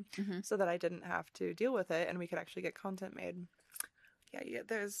time so that I didn't have to deal with it and we could actually get content made. Yeah, you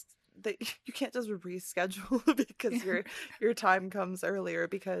can't just reschedule because your time comes earlier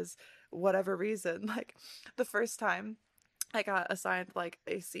because whatever reason. Like the first time I got assigned like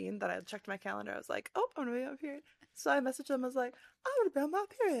a scene that I checked my calendar, I was like, oh, I'm gonna be on my period. So I messaged them, I was like, I'm gonna be on my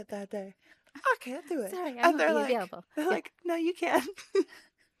period that day. I can't do it. Sorry, and they're like, no, you can't.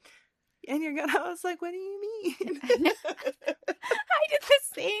 And you're gonna. I was like, what do you mean? I did the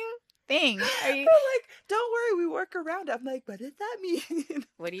same thing. They're like, don't worry, we work around it. I'm like, what does that mean?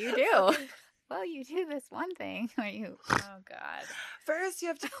 What do you do? Well, you do this one thing where you, oh God. First, you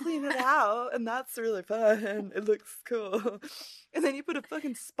have to clean it out, and that's really fun. It looks cool. And then you put a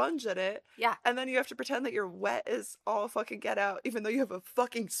fucking sponge in it. Yeah. And then you have to pretend that your wet is all fucking get out, even though you have a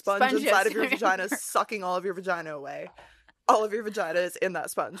fucking sponge inside of your vagina sucking all of your vagina away. All of your vagina is in that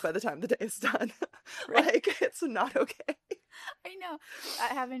sponge by the time the day is done. Right. Like, it's not okay. I know.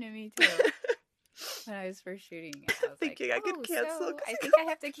 That happened to me too. When I was first shooting it, I was thinking like, I could cancel. So I think I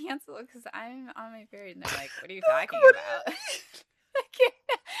have to cancel because I'm on my period. And they're like, what are you talking about? Like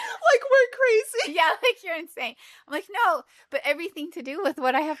we're crazy. Yeah, like you're insane. I'm like, no, but everything to do with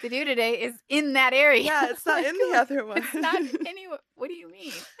what I have to do today is in that area. Yeah, it's not in the other one. It's not anywhere. What do you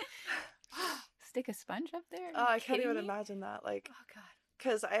mean? Stick a sponge up there? Oh, I can't even imagine that. Like, oh God.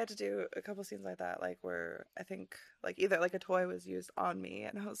 Because I had to do a couple scenes like that, like where I think like either like a toy was used on me,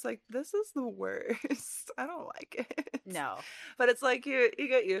 and I was like, "This is the worst. I don't like it." No, but it's like you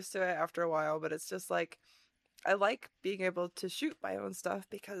get used to it after a while. But it's just like I like being able to shoot my own stuff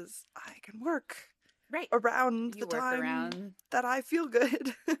because I can work around the time that I feel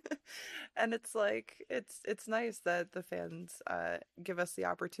good, and it's like it's nice that the fans give us the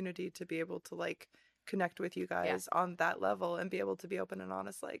opportunity to be able to like connect with you guys on that level and be able to be open and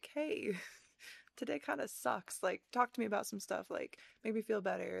honest, like, hey, today kind of sucks, like talk to me about some stuff, like make me feel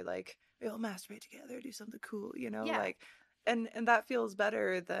better, like we'll masturbate together, do something cool, you know, like and that feels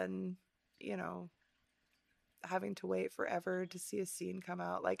better than, you know, having to wait forever to see a scene come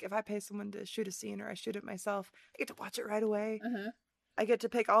out. Like if I pay someone to shoot a scene or I shoot it myself, I get to watch it right away. I get to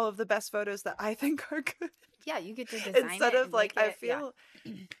pick all of the best photos that I think are good. Yeah, you get to design instead it of like I feel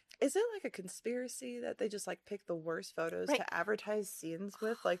yeah. Is it like a conspiracy that they just like pick the worst photos to advertise scenes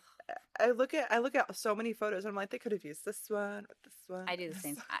with? Like I look at so many photos and I'm like, they could have used this one or this one. I do the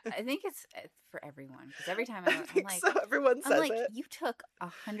same. I think it's for everyone because every time I'm like, so everyone says it. You took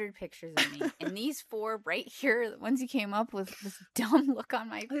 100 pictures of me, and these 4 right here, the ones you came up with, this dumb look on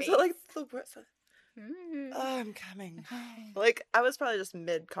my face. Is it like the worst? Oh, I'm coming. Like I was probably just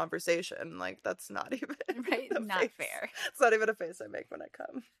mid conversation. Like that's not even not face. fair. It's not even a face I make when I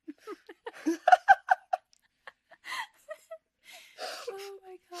come. Oh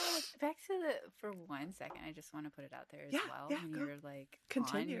my God! Back to for 1 second, I just want to put it out there as well. When you're like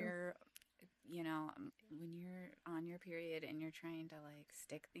continue. On your, you know, when you're on your period and you're trying to like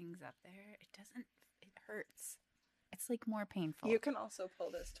stick things up there, it hurts. It's like more painful. You can also pull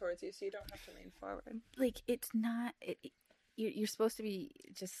this towards you so you don't have to lean forward. Like it's not. You're supposed to be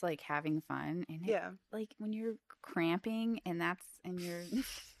just like having fun, and like when you're cramping and you're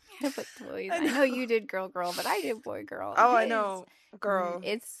put toys. I know you did girl, but I did boy, girl. Oh, I know, girl.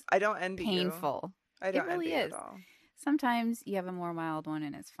 It's I don't envy painful. You. I don't it really envy is. You at all. Sometimes you have a more mild one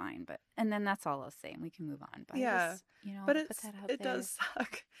and it's fine, and then that's all I'll say, and we can move on. But just, you know, but put that out it does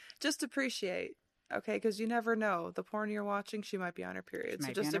suck. Just appreciate. Okay, because you never know. The porn you're watching, she might be on her period.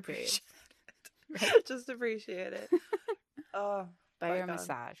 So just appreciate it. Right? Just appreciate it. Oh, buy her a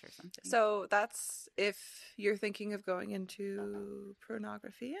massage or something. So that's if you're thinking of going into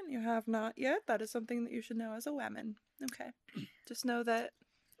pornography and you have not yet, that is something that you should know as a woman. Okay. Just know that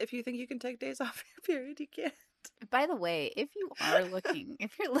if you think you can take days off your period, you can't. By the way, if you're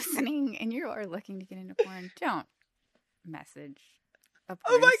listening and you are looking to get into porn, don't message.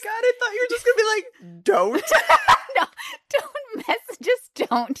 Oh my God, I thought you were just going to be like, don't. No, don't message. Just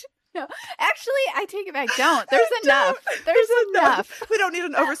don't. No, actually, I take it back. Don't. There's enough. There's enough. We don't need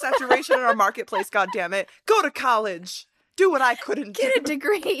an oversaturation in our marketplace, goddammit. Go to college. Do what I couldn't do. Get a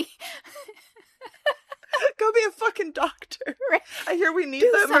degree. Go be a fucking doctor. Right. I hear we need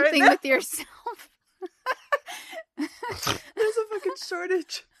do them something right now. with yourself. There's a fucking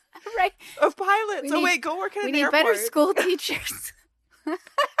shortage. Right. Of pilots. Wait, go work at an airport. We need better school teachers.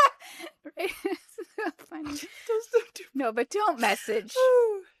 Right? funny. Just don't do. No, but don't message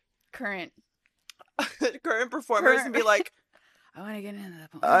current performers and be like, I want to get into the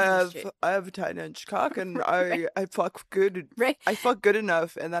porn industry. I have a 10-inch cock and Right. I fuck good. Right. I fuck good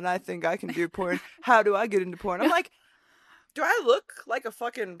enough, and then I think I can do porn. How do I get into porn? I'm like, do I look like a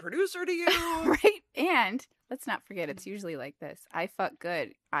fucking producer to you? Right. And let's not forget, it's usually like this. I fuck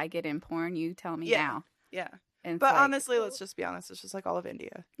good. I get in porn. You tell me now. Yeah. And But like, honestly, let's just be honest. It's just like all of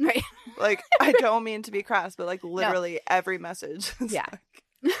India. right. Like, I don't mean to be crass, but like literally every message. Yeah.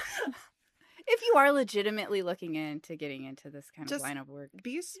 Like... If you are legitimately looking into getting into this kind of line of work,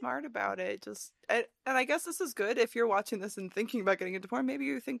 be smart about it. Just and I guess this is good if you're watching this and thinking about getting into porn. Maybe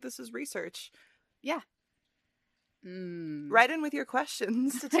you think this is research. Yeah. Write in with your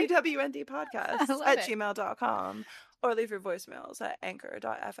questions to twndpodcast@gmail.com or leave your voicemails at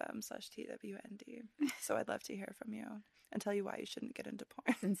anchor.fm/twnd. So I'd love to hear from you and tell you why you shouldn't get into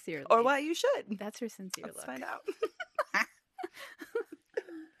porn. Sincerely. Or why you should. That's her sincere Let's look. find out.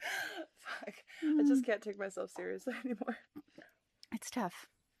 Fuck. I just can't take myself seriously anymore. It's tough.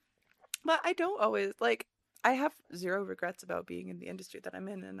 But I don't always, like, I have zero regrets about being in the industry that I'm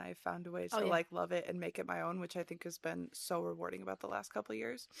in, and I found a way to like love it and make it my own, which I think has been so rewarding about the last couple of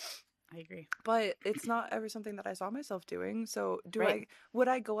years. I agree. But it's not ever something that I saw myself doing. So Right. would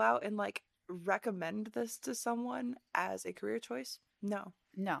I go out and like recommend this to someone as a career choice? No.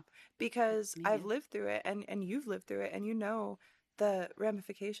 Because I've lived through it and you've lived through it, and you know the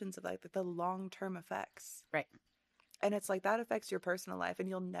ramifications of like the long-term effects. Right. And it's like that affects your personal life, and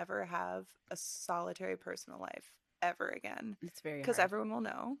you'll never have a solitary personal life ever again. It's very hard. Because everyone will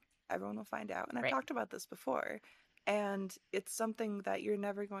know, everyone will find out. And I've talked about this before, and it's something that you're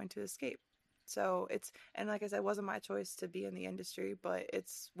never going to escape. So and like I said, it wasn't my choice to be in the industry, but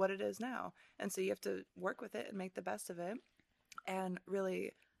it's what it is now. And so you have to work with it and make the best of it and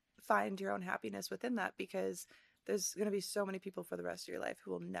really find your own happiness within that, because there's going to be so many people for the rest of your life who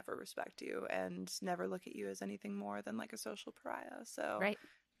will never respect you and never look at you as anything more than like a social pariah. So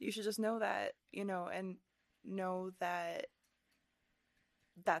you should just know that, and know that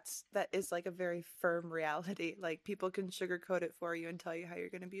that is like a very firm reality. Like, people can sugarcoat it for you and tell you how you're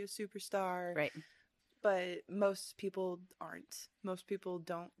going to be a superstar. Right. But most people aren't. Most people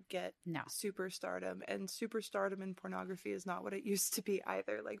don't get superstardom. And superstardom in pornography is not what it used to be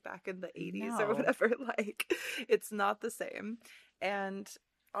either, like back in the 80s or whatever. Like, it's not the same. And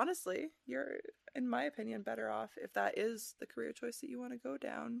honestly, you're, in my opinion, better off if that is the career choice that you want to go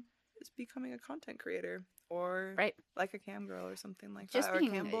down, is becoming a content creator or like a cam girl or something like that, or a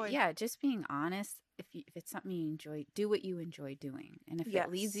cam boy. Yeah, just being honest. If it's something you enjoy, do what you enjoy doing. And if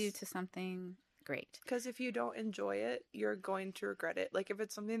it leads you to something, great. Because if you don't enjoy it, you're going to regret it. Like, if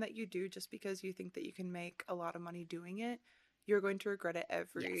it's something that you do just because you think that you can make a lot of money doing it, you're going to regret it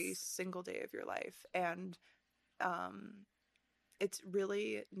every single day of your life. And it's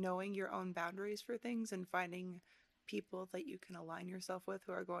really knowing your own boundaries for things and finding people that you can align yourself with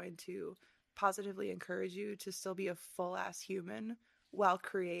who are going to positively encourage you to still be a full-ass human while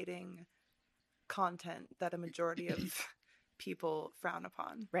creating content that a majority of people frown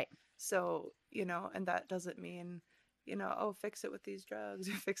upon. Right. So, and that doesn't mean, fix it with these drugs,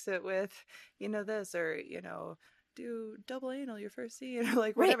 or fix it with, this, or, do double anal your first scene, or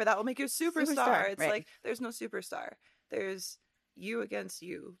like whatever. That will make you a superstar. It's like, there's no superstar. There's you against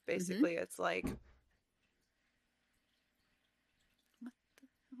you, basically. It's like... What the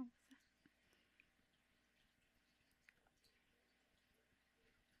hell was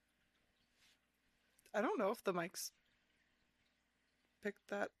that? I don't know if the mics picked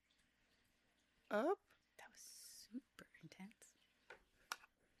that up. That was super intense.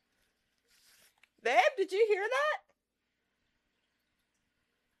 Babe, did you hear that?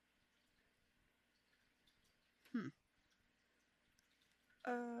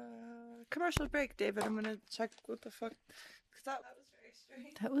 Commercial break, David. I'm gonna check what the fuck, because that was very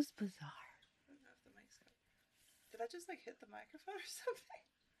strange. That was bizarre. I don't know if the mic's got... Did I just like hit the microphone or something?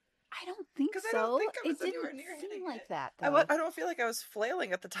 I don't think so. I don't think I was it anywhere didn't near seem hitting like it. that, though. I don't feel like I was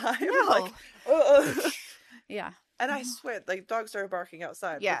flailing at the time. No. Like, yeah. And I swear, like, dogs started barking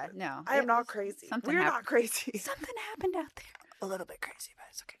outside. Yeah, no. I am not crazy. We're not crazy. Something happened out there. A little bit crazy, but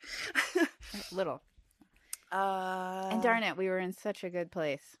it's okay. A little. And darn it, we were in such a good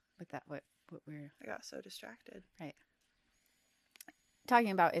place with that. What we're... I got so distracted. Right.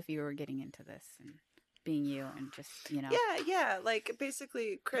 Talking about if you were getting into this and being you and just, Yeah, like,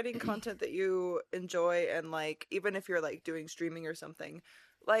 basically creating content that you enjoy, and, like, even if you're, like, doing streaming or something,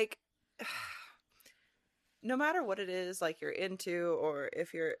 like, no matter what it is, like, you're into, or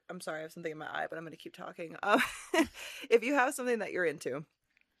if you're... I'm sorry, I have something in my eye, but I'm going to keep talking. If you have something that you're into,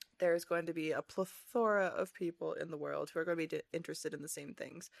 there's going to be a plethora of people in the world who are going to be interested in the same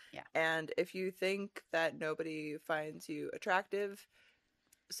things. Yeah. And if you think that nobody finds you attractive,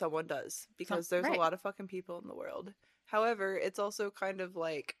 someone does, because there's a lot of fucking people in the world. However, it's also kind of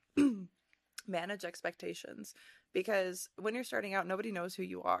like manage expectations, because when you're starting out, nobody knows who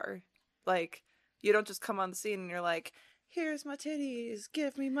you are. Like, you don't just come on the scene and you're like, here's my titties,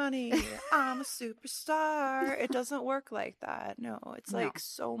 give me money, I'm a superstar. It doesn't work like that. No, it's like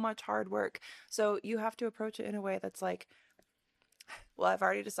so much hard work. So you have to approach it in a way that's like, well, I've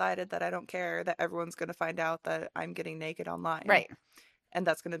already decided that I don't care that everyone's going to find out that I'm getting naked online. Right. And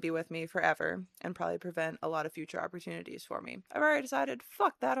that's going to be with me forever and probably prevent a lot of future opportunities for me. I've already decided,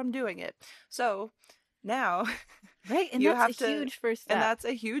 fuck that, I'm doing it. So now, right, and that's a huge first step. And that's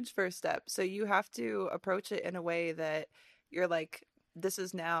a huge first step. So you have to approach it in a way that you're like, this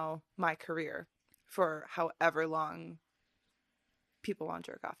is now my career for however long people want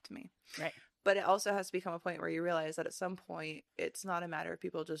to jerk off to me. Right. But it also has to become a point where you realize that at some point, it's not a matter of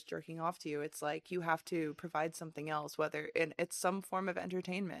people just jerking off to you. It's like you have to provide something else, whether it's some form of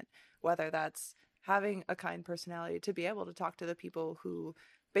entertainment, whether that's having a kind personality to be able to talk to the people who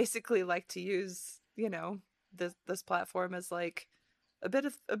basically like to use, you know, this platform as like a bit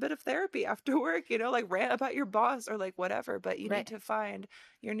of therapy after work, you know, like rant about your boss or like whatever. But you need to find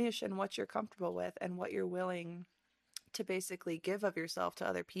your niche and what you're comfortable with and what you're willing to basically give of yourself to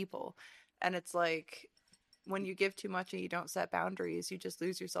other people. And it's like, when you give too much and you don't set boundaries, you just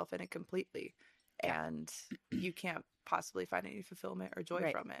lose yourself in it completely. And you can't possibly find any fulfillment or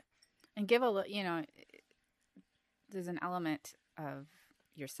joy from it. And give you know, there's an element of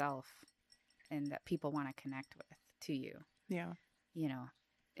yourself and that people want to connect with to you. Yeah. You know,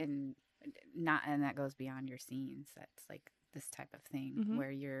 and that goes beyond your scenes. That's like this type of thing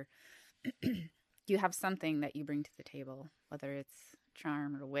where you're, you have something that you bring to the table, whether it's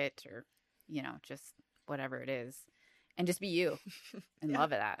charm or wit or, you know, just whatever it is, and just be you and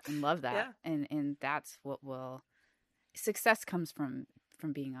love that. Yeah. And that's what success comes from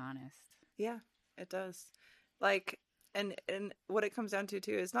being honest. Yeah, it does. Like, and what it comes down to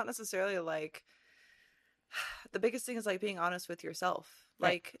too is not necessarily like, the biggest thing is like being honest with yourself,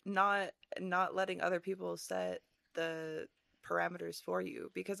 like not letting other people set the parameters for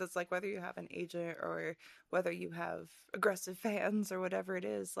you, because it's like, whether you have an agent or whether you have aggressive fans or whatever it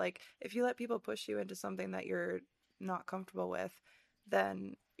is, like if you let people push you into something that you're not comfortable with,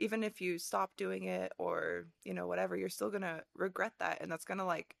 then even if you stop doing it or, you know, whatever, you're still gonna regret that, and that's gonna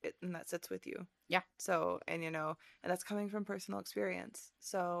like it, and that sits with you. Yeah. So, and you know, and that's coming from personal experience,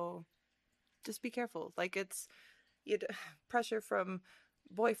 so just be careful. Like, it's pressure from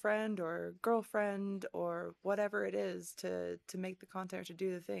boyfriend or girlfriend or whatever it is to make the content or to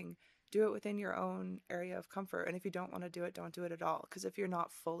do the thing. Do it within your own area of comfort, and if you don't want to do it, don't do it at all, because if you're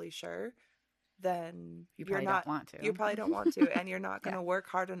not fully sure, then you probably don't want to. You probably don't want to, and you're not going to work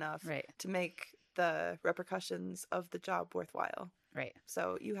hard enough to make the repercussions of the job worthwhile. Right.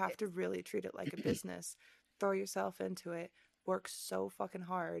 So you have to really treat it like a business. Throw yourself into it. Work so fucking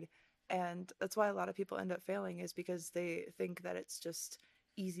hard. And that's why a lot of people end up failing, is because they think that it's just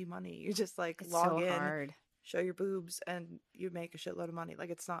easy money. You just like log in, hard. Show your boobs, and you make a shitload of money. Like,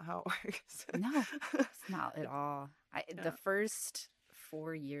 it's not how it works. No, it's not at all. The first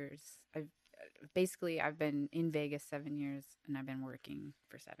 4 years, I've been in Vegas 7 years, and I've been working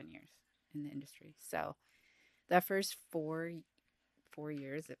for 7 years in the industry. So the first four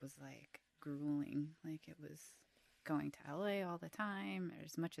years, it was like grueling. Like, it was going to LA all the time,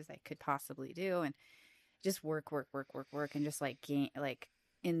 as much as I could possibly do, and just work, and just like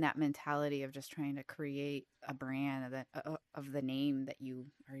in that mentality of just trying to create a brand of the name that you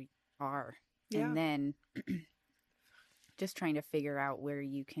are. Yeah. And then just trying to figure out where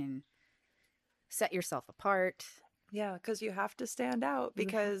you can set yourself apart. Yeah, because you have to stand out,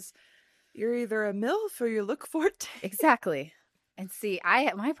 because you're either a MILF or you look 14. Exactly. And see,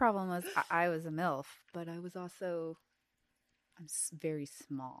 my problem was I was a MILF, but I'm very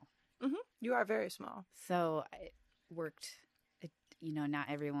small. Mm-hmm. You are very small. So I worked, you know,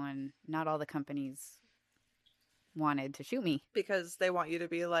 not all the companies wanted to shoot me. Because they want you to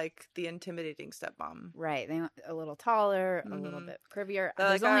be like the intimidating stepmom. Right. They want a little taller, a little bit curvier.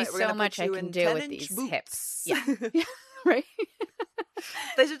 There's only so much I can do with these boots. Hips. Yeah. Right.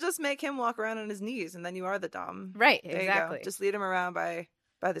 They should just make him walk around on his knees, and then you are the dom. Right, there exactly. You go. Just lead him around by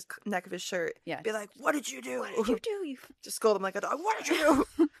the neck of his shirt. Yeah. Be like, what did you do? What did you do? Just scold him like a dog. What did you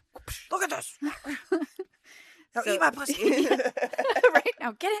do? Look at this. Now eat my pussy. Right,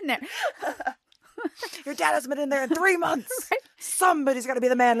 now get in there. Your dad hasn't been in there in 3 months. Right? somebody's got to be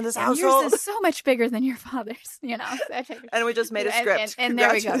the man in this household. Yours is so much bigger than your father's, you know. And we just made a script. And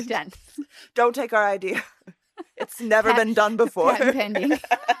there we go, done. Don't take our idea. It's never been done before. Patent pending.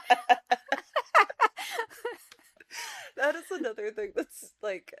 That is another thing that's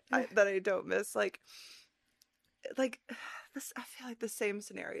like that I don't miss. Like this, I feel like the same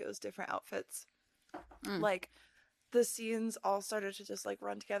scenarios, different outfits. Like the scenes all started to just like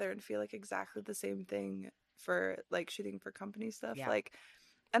run together and feel like exactly the same thing for like shooting for company stuff. Yeah. Like,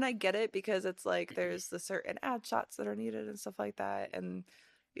 and I get it because it's like there's the certain ad shots that are needed and stuff like that, and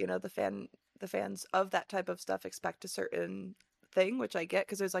you know the fans of that type of stuff expect a certain thing, which I get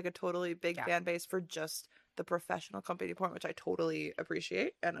because there's like a totally big fan base for just the professional company porn, which I totally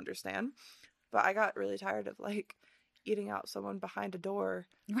appreciate and understand. But I got really tired of like eating out someone behind a door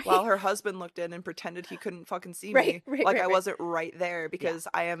while her husband looked in and pretended he couldn't fucking see me. I wasn't right there because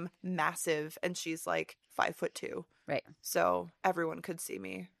I am massive and she's like 5'2". Right. So everyone could see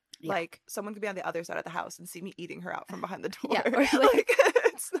me. Yeah. Like someone could be on the other side of the house and see me eating her out from behind the door. Yeah, or like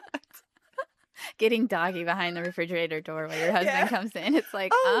it's not getting doggy behind the refrigerator door while your husband comes in. It's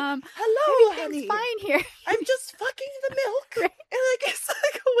like, hello, everything's fine here. I'm just fucking the milk. Right. And like, it's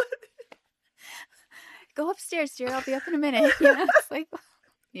like, what? Go upstairs, dear. I'll be up in a minute. You know, it's like,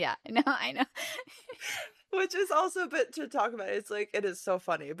 yeah, I know. Which is also, but to talk about it, it's like, it is so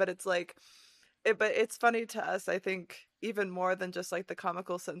funny, but it's like, but it's funny to us, I think, even more than just like the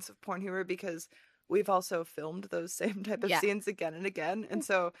comical sense of porn humor, because we've also filmed those same type of scenes again and again. And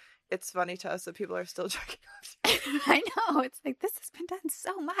so it's funny to us that people are still jerking off. I know. It's like, this has been done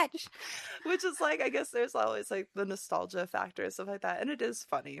so much. Which is like, I guess there's always like the nostalgia factor and stuff like that. And it is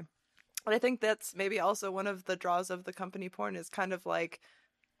funny. And I think that's maybe also one of the draws of the company porn is kind of like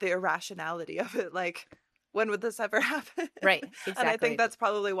the irrationality of it. Like, when would this ever happen? Right, exactly. And I think that's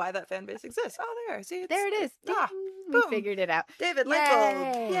probably why that fan base exists. Oh, there it is. We figured it out. David light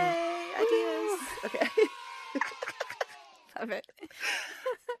bulb. Yay, ideas. Okay. Love it.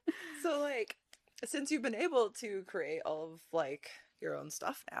 So, like, since you've been able to create all of, like, your own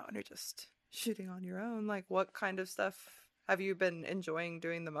stuff now and you're just shooting on your own, like, what kind of stuff have you been enjoying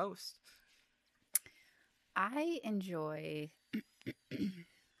doing the most? I enjoy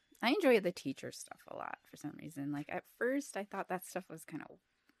the teacher stuff a lot for some reason. Like, at first I thought that stuff was kind of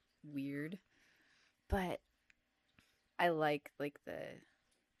weird, but I like the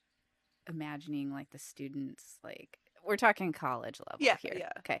imagining like the students, like, we're talking college level here.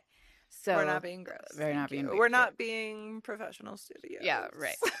 Yeah. Okay. So we're not being gross. We're not being weird. We're not being professional studios. Yeah,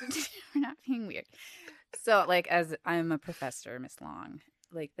 right. We're not being weird. So, like, as I'm a professor, Miss Long,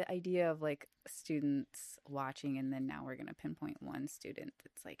 like, the idea of, like, students watching and then now we're going to pinpoint one student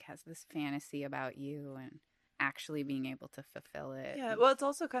that's, like, has this fantasy about you and actually being able to fulfill it. Yeah, well, it's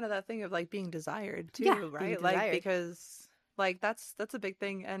also kind of that thing of, like, being desired, too, right? Like, because, like, that's a big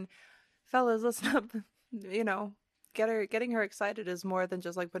thing. And fellas, listen up, you know, getting her excited is more than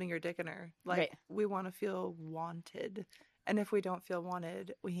just, like, putting your dick in her. Like, we want to feel wanted. And if we don't feel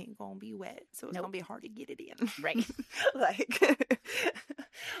wanted, we ain't gonna be wet, so it's gonna be hard to get it in. Right.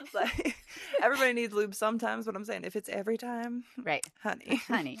 like everybody needs lube sometimes, but I'm saying if it's every time, right,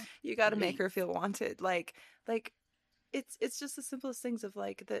 honey, you got to make her feel wanted. Like it's just the simplest things of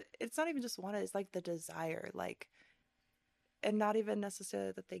like it's not even just wanted, it's like the desire, like, and not even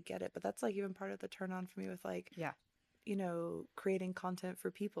necessarily that they get it, but that's like even part of the turn on for me with like, you know, creating content for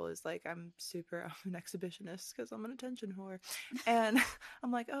people is like, I'm an exhibitionist because I'm an attention whore. And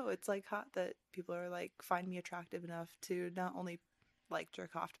I'm like, oh, it's like hot that people are like, find me attractive enough to not only like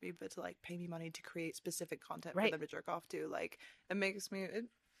jerk off to me, but to like pay me money to create specific content for them to jerk off to. Like, it makes me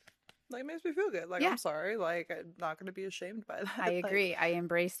feel good. Like, I'm sorry. Like, I'm not going to be ashamed by that. I agree. I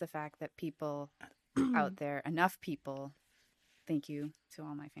embrace the fact that people out there, enough people, thank you to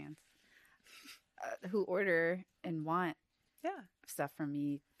all my fans, who order and want stuff from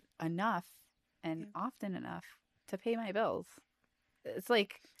me enough and often enough to pay my bills. It's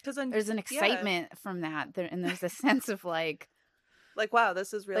like, because there's an excitement from that, and there's a sense of like, wow,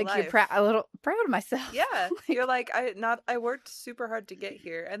 this is real life. Like, you're a little proud of myself. Yeah, you're like, I worked super hard to get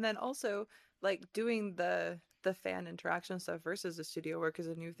here, and then also like doing the fan interaction stuff versus the studio work is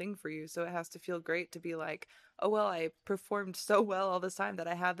a new thing for you, so it has to feel great to be like, oh well, I performed so well all this time that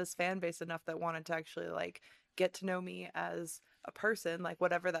I have this fan base enough that wanted to actually like get to know me as a person, like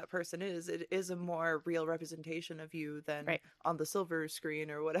whatever that person is, it is a more real representation of you than on the silver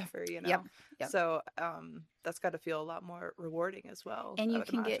screen or whatever, you know. Yep. So that's got to feel a lot more rewarding as well. And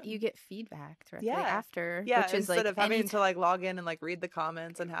you get feedback directly after, which is instead of having to like log in and like read the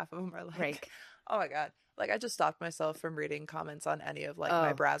comments, and half of them are like, Oh my God. Like, I just stopped myself from reading comments on any of, like,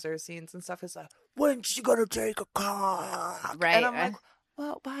 my Oh, browser scenes and stuff. It's like, when's she gonna take a cock? And right. I'm like,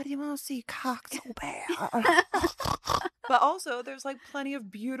 well, why do you want to see cock so bad? But also, there's, like, plenty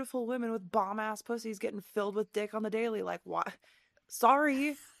of beautiful women with bomb-ass pussies getting filled with dick on the daily. Like, what?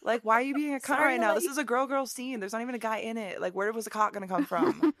 Sorry. Like, why are you being a cunt Sorry right to now? let This you... is a girl scene. There's not even a guy in it. Like, where was the cock gonna come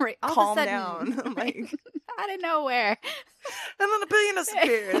from? right. All of a Calm sudden, down. right? Like, Out of nowhere. and then the penis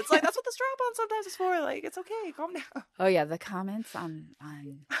appeared. It's like, that's what the strap-on sometimes is for. Like, it's okay. Calm down. Oh yeah, the comments on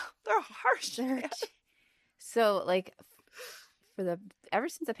They're harsh. they're so like for the ever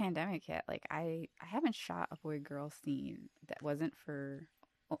since the pandemic hit, like I haven't shot a boy girl scene that wasn't for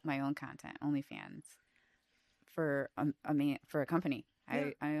my own content, OnlyFans, for for a company.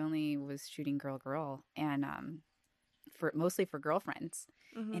 Yeah. I only was shooting girl and for mostly for girlfriends,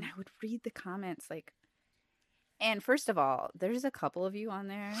 and I would read the comments like. And first of all, there's a couple of you on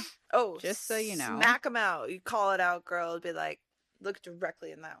there. Oh, just so you know, smack them out. You call it out, girl. It'd be like, look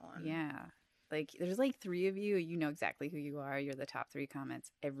directly in that one. yeah. Like, there's like 3 of you. You know exactly who you are. You're the top 3 comments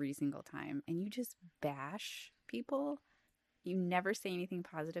every single time. And you just bash people. You never say anything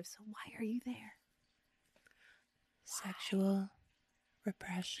positive. So why are you there? Sexual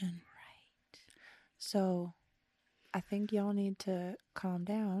repression. Right. So I think y'all need to calm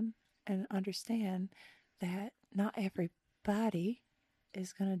down and understand that not everybody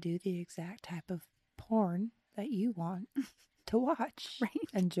is going to do the exact type of porn that you want to watch Right.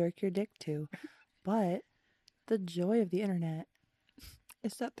 and jerk your dick to. But the joy of the internet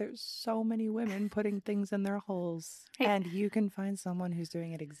is that there's so many women putting things in their holes, Right. and you can find someone who's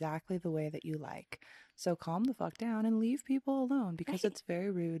doing it exactly the way that you like. So calm the fuck down and leave people alone, because Right. it's very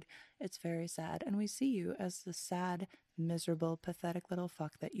rude, it's very sad, and we see you as the sad, miserable, pathetic little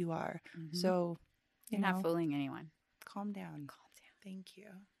fuck that you are. Mm-hmm. So you're not fooling anyone. Calm down. Calm down. Thank you.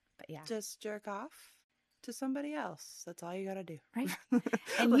 But yeah, Just jerk off to somebody else. That's all you gotta do. right.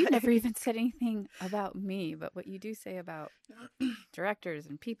 And you never even said anything about me, but what you do say about directors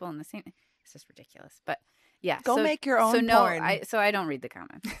and people in the same, it's just ridiculous. But yeah, Go make your own porn. I don't read the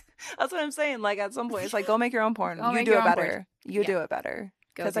comments. That's what I'm saying. Like, at some point, it's like, go make your own porn. Go You make do your it own better. porn. You Yeah. do it better.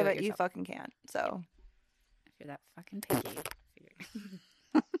 Go Because do I it bet you yourself. fucking can't. So, If you're that fucking picky.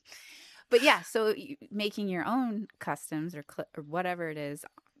 But yeah, so making your own customs or whatever it is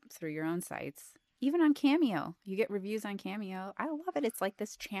through your own sites, even on Cameo, you get reviews on Cameo. I love it. It's like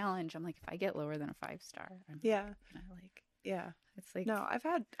this challenge. I'm like, if I get lower than a 5-star, yeah. Yeah, it's like, no, I've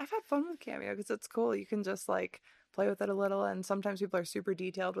had fun with Cameo because it's cool. You can just like play with it a little, and sometimes people are super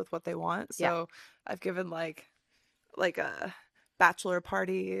detailed with what they want. So yeah. I've given like a bachelor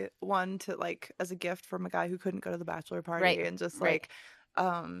party one to like as a gift from a guy who couldn't go to the bachelor party, right. And just like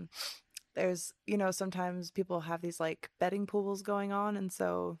there's, you know, sometimes people have these like betting pools going on, and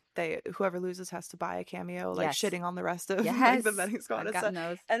so whoever loses has to buy a Cameo, like shitting on the rest of like the betting squad and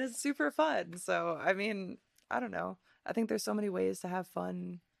stuff. And it's super fun. So I mean, I don't know. I think there's so many ways to have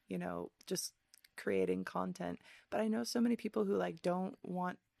fun, you know, just creating content. But I know so many people who like don't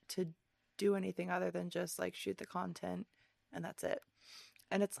want to do anything other than just like shoot the content and that's it.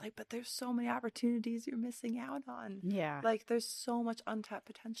 And it's like, but there's so many opportunities you're missing out on. Yeah. Like there's so much untapped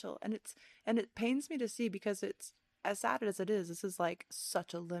potential. And it pains me to see, because it's as sad as it is, this is like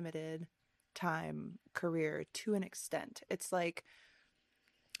such a limited time career to an extent. It's like,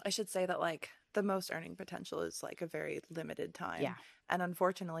 I should say that like the most earning potential is like a very limited time. Yeah. And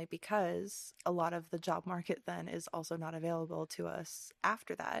unfortunately, because a lot of the job market then is also not available to us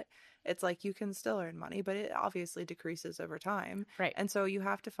after that, it's like you can still earn money, but it obviously decreases over time. Right. And so you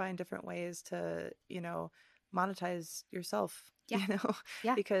have to find different ways to, you know, monetize yourself, you know,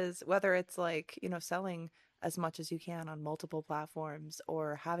 because whether it's like, you know, selling as much as you can on multiple platforms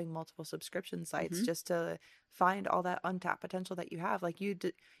or having multiple subscription sites just to find all that untapped potential that you have, like you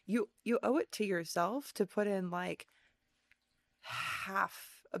owe it to yourself to put in like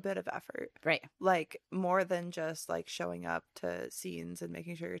half a bit of effort, right? Like more than just like showing up to scenes and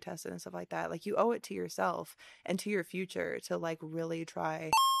making sure you're tested and stuff like that. Like you owe it to yourself and to your future to like really try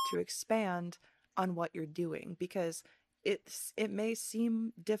to expand on what you're doing, because it may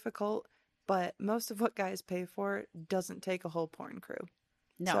seem difficult, but most of what guys pay for doesn't take a whole porn crew.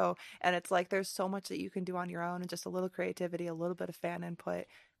 No. So, and it's like there's so much that you can do on your own, and just a little creativity, a little bit of fan input,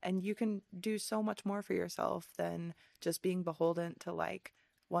 and you can do so much more for yourself than just being beholden to like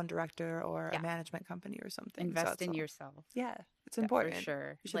one director or a management company or something. Invest in yourself. Yeah, it's important. For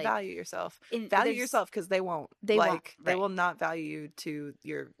sure. You should value yourself. Value yourself, because they won't. They will not value you to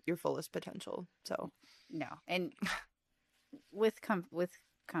your fullest potential. So no, and with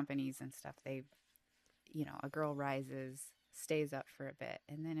companies and stuff, they, you know, a girl rises, stays up for a bit,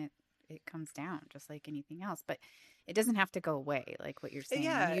 and then it comes down just like anything else. But it doesn't have to go away, like what you're saying.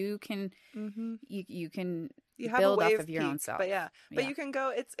 Yeah. You can Mm-hmm. you can You have a build off wave of your peak, own self. but yeah, but you can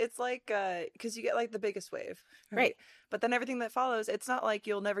go. It's like because you get like the biggest wave, right? But then everything that follows, it's not like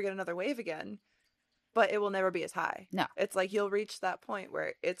you'll never get another wave again, but it will never be as high. No, it's like you'll reach that point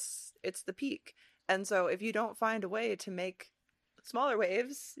where it's the peak, and so if you don't find a way to make smaller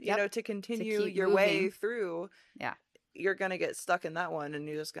waves, you know, to continue your way through, you're gonna get stuck in that one, and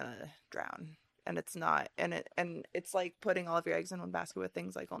you're just gonna drown. And it's not, and it's like putting all of your eggs in one basket with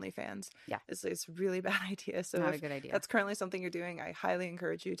things like OnlyFans. Yeah, it's a really bad idea. So not a good idea. That's currently something you're doing, I highly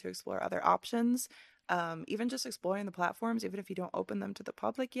encourage you to explore other options. Even just exploring the platforms, even if you don't open them to the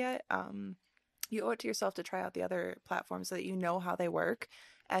public yet. You owe it to yourself to try out the other platforms so that you know how they work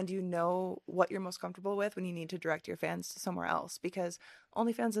and you know what you're most comfortable with when you need to direct your fans to somewhere else, because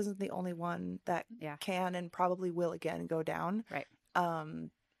OnlyFans isn't the only one that can and probably will again go down. Right.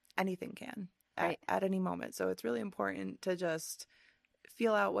 Anything can at any moment. So it's really important to just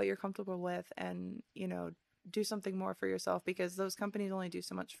feel out what you're comfortable with and, you know, do something more for yourself, because those companies only do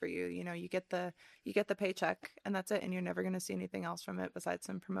so much for you. You know, you get the paycheck and that's it, and you're never going to see anything else from it besides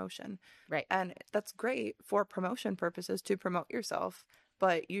some promotion. Right. And that's great for promotion purposes to promote yourself,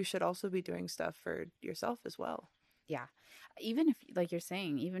 but you should also be doing stuff for yourself as well. Yeah. Even if, like you're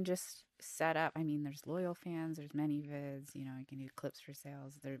saying, even just set up, I mean, there's loyal fans, there's many vids, you know, you can do clips for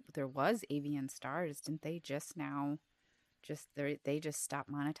sales. There was AVN Stars, didn't they just now they just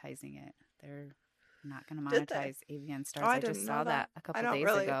stopped monetizing it? They're not going to monetize AVN Stars. I just saw that a couple days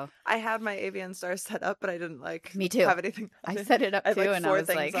ago. I had my AVN Stars set up, but I didn't Me too. have anything on I set it up too, and I was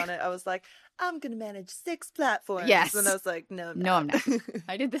 4 things on it. I was like, I'm going to manage 6 platforms. Yes. And I was like, no, I'm not.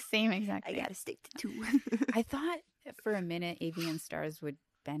 I did the same exact thing. I got to stick to 2. I thought for a minute AVN Stars would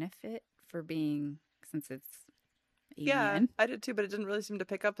benefit for being, since it's AVN. Yeah, I did too, but it didn't really seem to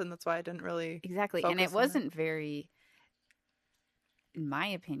pick up, and that's why I didn't really Exactly. And it wasn't very, in my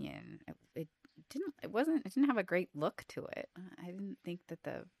opinion, it didn't have a great look to it. I didn't think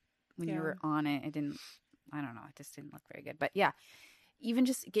that when you were on it, it just didn't look very good. But yeah, even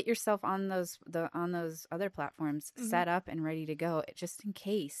just get yourself on those other platforms set up and ready to go, just in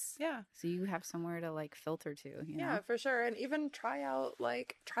case. Yeah. So you have somewhere to like filter to, you know? Yeah, for sure. And even try out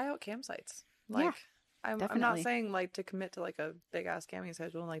campsites. Like, I'm not saying like to commit to like a big ass camping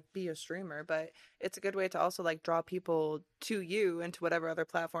schedule and like be a streamer, but it's a good way to also like draw people to you and to whatever other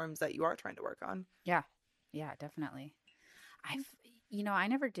platforms that you are trying to work on. Yeah. Yeah, definitely. I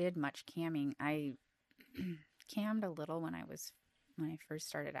never did much camming. I cammed a little when I first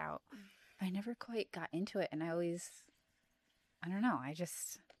started out. I never quite got into it, and I don't know.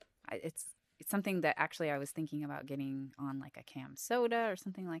 It's something that actually I was thinking about getting on, like a cam soda or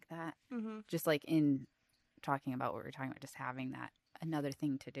something like that. Mm-hmm. Just like in talking about what we were talking about, just having that another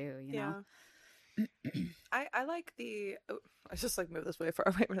thing to do, you know? I like I just like moved this way far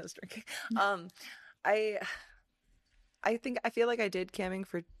away when I was drinking. I feel like I did camming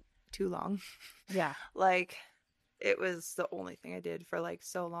for too long. Yeah. Like, it was the only thing I did for like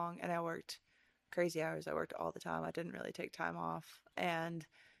so long, and I worked crazy hours. I worked all the time. I didn't really take time off, and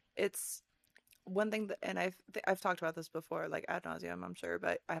it's one thing that, and I've talked about this before, like ad nauseum, I'm sure,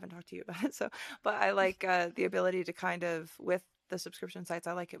 but I haven't talked to you about it. So, but I like the ability to kind of, with the subscription sites,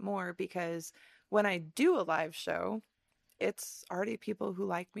 I like it more because when I do a live show, it's already people who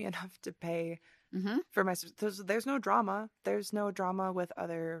like me enough to pay for my. There's no drama. There's no drama with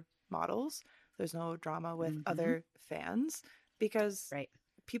other models. There's no drama with other fans, because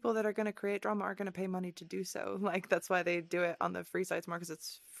people that are going to create drama are going to pay money to do so. Like, that's why they do it on the free sites more, because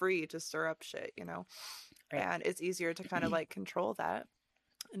it's free to stir up shit, you know? Right. And it's easier to kind of like control that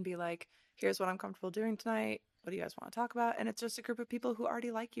and be like, here's what I'm comfortable doing tonight. What do you guys want to talk about? And it's just a group of people who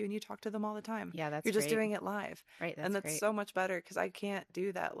already like you and you talk to them all the time. Yeah, You're just doing it live. Right. And that's so much better, because I can't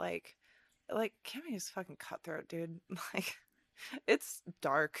do that. Like camming is fucking cutthroat, dude. Like, it's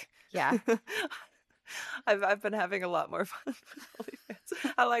dark. Yeah. I've been having a lot more fun with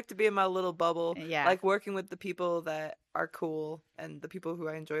OnlyFans. I like to be in my little bubble. Yeah. Like working with the people that are cool and the people who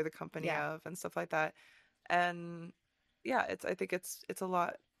I enjoy the company of and stuff like that. And yeah, I think it's a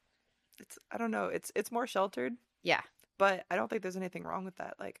lot. I don't know. It's more sheltered. Yeah. But I don't think there's anything wrong with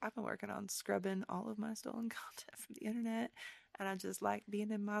that. Like, I've been working on scrubbing all of my stolen content from the internet, and I just like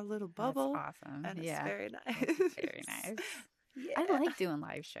being in my little bubble. That's awesome. And it's very nice. It's very nice. Yeah. I like doing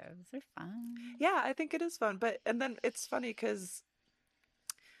live shows. They're fun. Yeah, I think it is fun. And then it's funny because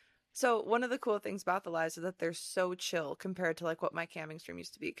So one of the cool things about the lives is that they're so chill compared to like what my camming stream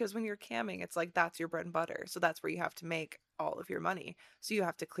used to be. Because when you're camming, it's like that's your bread and butter. So that's where you have to make all of your money. So you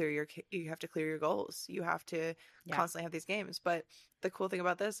have to clear your goals. You have to constantly have these games. But the cool thing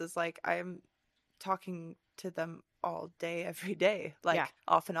about this is like I'm talking to them all day, every day, like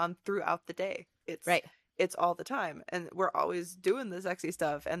off and on throughout the day. It's all the time, and we're always doing the sexy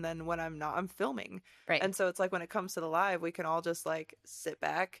stuff. And then when I'm not, I'm filming. Right. And so it's like when it comes to the live, we can all just like sit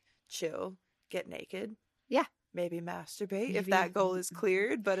back, chill, get naked. Yeah. Maybe masturbate if that goal is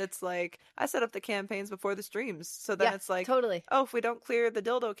cleared. But it's like I set up the campaigns before the streams. So then it's like, totally. Oh, if we don't clear the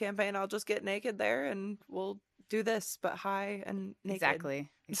dildo campaign, I'll just get naked there and we'll do this, but high and naked.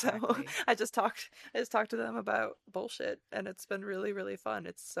 Exactly. So I just talked to them about bullshit, and it's been really, really fun.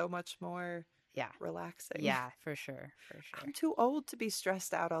 It's so much more relaxing. Yeah, for sure. I'm too old to be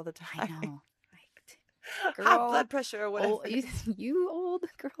stressed out all the time. I know. Girl, high blood pressure or whatever. You old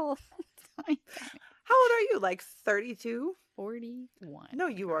girl. How old are you? Like 32? 41. No,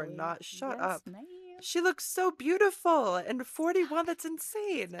 you are not. Shut up. Ma'am. She looks so beautiful. And 41, that's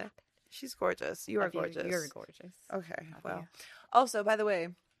insane. She's gorgeous. You are gorgeous. You're gorgeous. Okay, well. Also, by the way,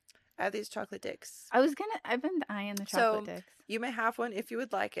 I have these chocolate dicks. I've been eyeing the chocolate dicks. You may have one if you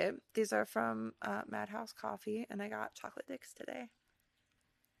would like it. These are from Madhouse Coffee, and I got chocolate dicks today.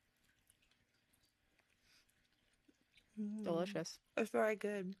 Delicious. It's very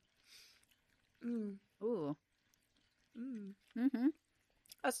good. Ooh.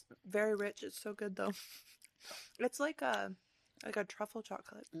 That's very rich. It's so good though. It's like a truffle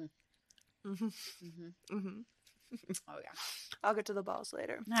chocolate. Oh yeah. I'll get to the balls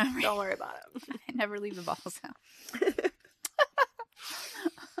later. Right. Don't worry about it. I never leave the balls out.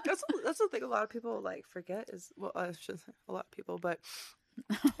 That's the thing a lot of people like forget is, well, I shouldn't say a lot of people, but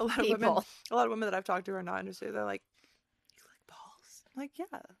a lot of women that I've talked to are not interested. They're like, you lick balls? I'm like,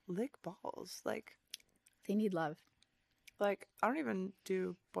 yeah, lick balls. Like, they need love. Like, I don't even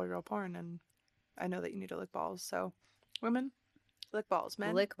do boy girl porn, and I know that you need to lick balls. So, women, lick balls.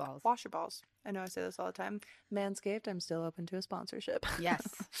 Men, lick balls. Wash your balls. I know I say this all the time. Manscaped, I'm still open to a sponsorship. Yes.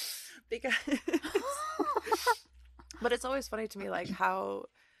 Because but it's always funny to me like how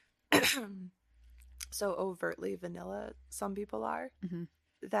so overtly vanilla some people are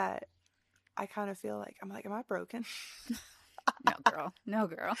that I kind of feel like I'm like, am I broken? No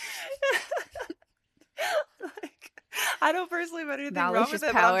girl. Like, I don't personally have anything wrong with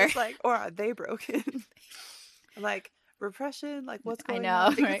it, but I'm just like, or are they broken? Like, repression, like what's going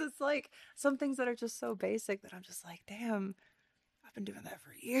on? Because it's like some things that are just so basic that I'm just like, damn, I've been doing that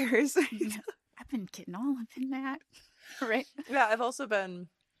for years. I've been getting all up in that. Right. Yeah, I've also been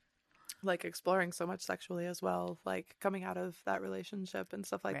like exploring so much sexually as well, like coming out of that relationship and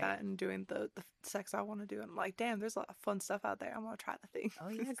stuff like that, and doing the sex I want to do. And I'm like, damn, there's a lot of fun stuff out there. I'm gonna try the thing. Oh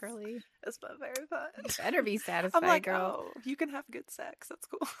yeah, girly. It's been very fun. You better be satisfied. I'm like, girl. Oh, you can have good sex. That's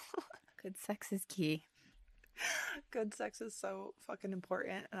cool. Good sex is key. Good sex is so fucking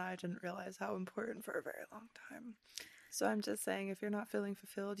important, and I didn't realize how important for a very long time. So I'm just saying, if you're not feeling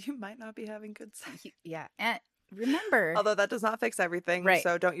fulfilled, you might not be having good sex. Yeah, and remember, although that does not fix everything, right?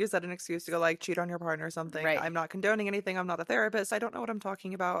 So don't use that as an excuse to go like cheat on your partner or something. Right. I'm not condoning anything. I'm not a therapist. I don't know what I'm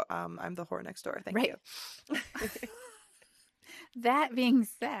talking about. I'm the whore next door. Thank you. That being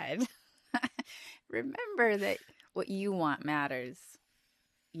said, remember that what you want matters.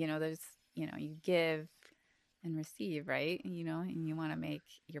 You know, there's, you give and receive, right? And you want to make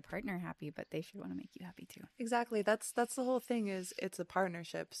your partner happy, but they should want to make you happy too. Exactly. That's the whole thing. Is it's a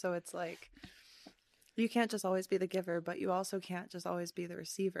partnership. So it's like, you can't just always be the giver, but you also can't just always be the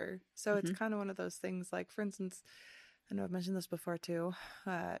receiver. So it's kind of one of those things. Like, for instance, I know I've mentioned this before too.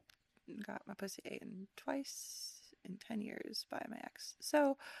 Got my pussy eaten twice in 10 years by my ex.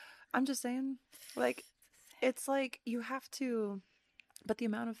 So I'm just saying, like, it's like you have to. But the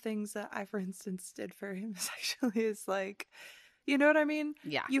amount of things that I, for instance, did for him sexually is like, you know what I mean?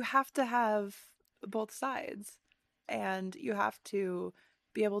 Yeah. You have to have both sides, and you have to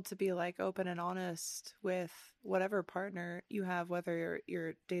be able to be like open and honest with whatever partner you have, whether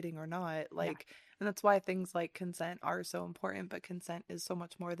you're dating or not. Like, and that's why things like consent are so important. But consent is so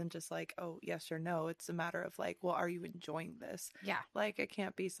much more than just like, oh, yes or no. It's a matter of like, well, are you enjoying this? Yeah. Like, it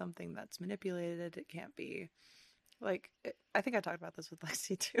can't be something that's manipulated. It can't be. Like, I think I talked about this with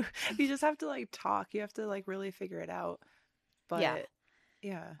Lexi too. You just have to like talk. You have to like really figure it out. But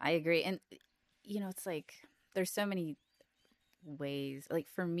yeah, I agree. And it's like there's so many ways. Like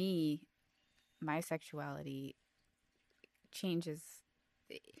for me, my sexuality changes.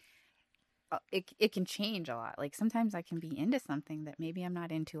 it can change a lot. Like sometimes I can be into something that maybe I'm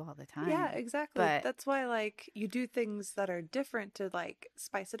not into all the time. Yeah, exactly. But that's why like you do things that are different to like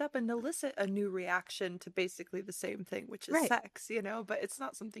spice it up and elicit a new reaction to basically the same thing, which is sex, you know, but it's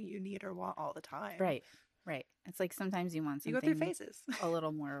not something you need or want all the time. Right. It's like sometimes you want you go through something phases. a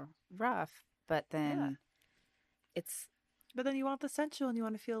little more rough, but then but then you want the sensual and you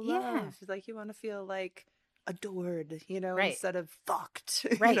want to feel loved. Like you want to feel like adored, you know, instead of fucked.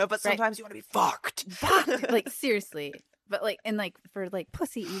 You know, but sometimes you want to be fucked. Like seriously. But like, and like for like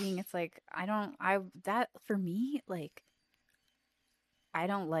pussy eating, it's like that for me, like I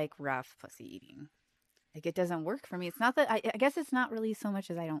don't like rough pussy eating. Like it doesn't work for me. It's not that I guess it's not really so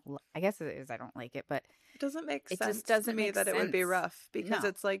much as I guess it is I don't like it, but it doesn't make sense. Just doesn't to me make that sense. It would be rough because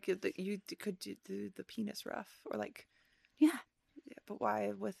it's like you could do the penis rough or like but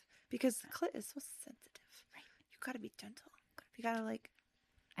why because the clit is so sensitive. Right. You gotta be gentle. You gotta like.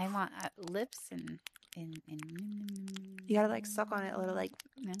 I want lips and you gotta like suck on it a little, like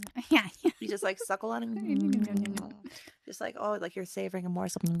yeah. You just like suckle on it, just like like you're savoring a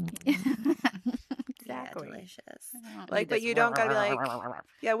morsel. Exactly. Yeah, delicious. Like, but you don't gotta be like,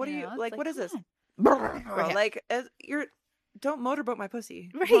 yeah. What are you like? What is this? Like, don't motorboat my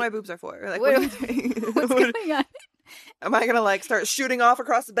pussy. Right. What my boobs are for? Like, what are you doing? What's going on? Am I gonna like start shooting off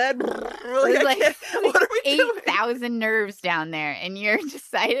across the bed? Like what are we doing? 8,000 nerves down there, and you're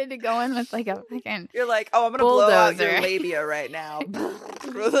decided to go in with like a fucking. You're like, oh, I'm gonna blow out your labia right now.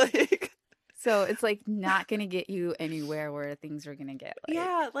 Like, so it's like not gonna get you anywhere where things are gonna get.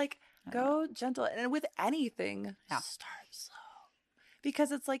 Like, go gentle, and with anything, start slow,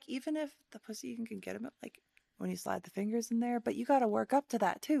 because it's like even if the pussy you can get him like when you slide the fingers in there, but you gotta work up to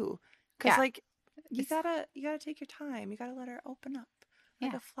that too, because like. You gotta take your time. You gotta let her open up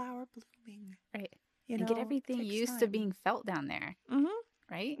like a flower blooming, right? You know, and get everything used to being felt down there,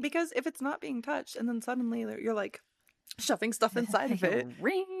 right? Because if it's not being touched, and then suddenly you're like shoving stuff inside of it,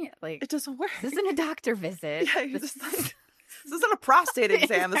 like it doesn't work. This isn't a doctor visit. Yeah, you're just like, this isn't a prostate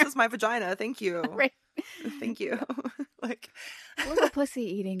exam. This is my vagina. Thank you. Right. Thank you. Like a little pussy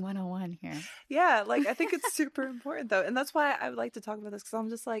eating 101 here. Yeah, like I think it's super important though, and that's why I would like to talk about this because I'm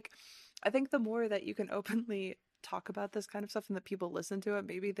just like. I think the more that you can openly talk about this kind of stuff and that people listen to it,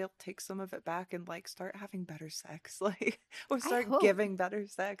 maybe they'll take some of it back and like start having better sex, like or start giving better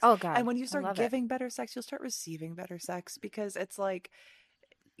sex. Oh God! And when you start giving better sex, you'll start receiving better sex because it's like,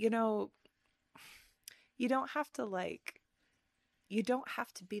 you know, you don't have to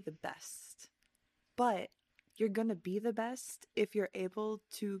be the best, but you're gonna be the best if you're able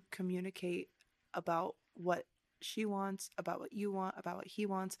to communicate about what she wants, about what you want, about what he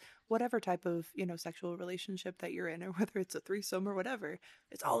wants, whatever type of, you know, sexual relationship that you're in, or whether it's a threesome or whatever.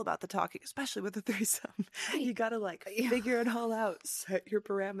 It's all about the talking, especially with a threesome. Right. You gotta like figure it all out, set your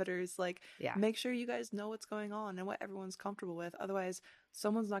parameters, like make sure you guys know what's going on and what everyone's comfortable with. Otherwise,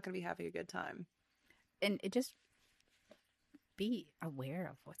 someone's not gonna be having a good time. And it just be aware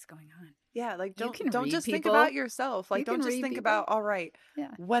of what's going on. Yeah, like don't just think about yourself. Like don't just think about, all right,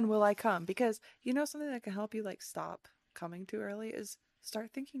 when will I come? Because you know something that can help you like stop coming too early is start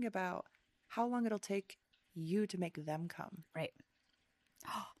thinking about how long it'll take you to make them come. Right.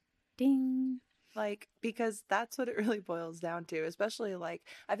 Ding. Like, because that's what it really boils down to, especially like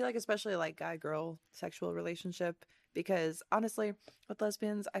I feel like especially like guy-girl sexual relationship, because honestly, with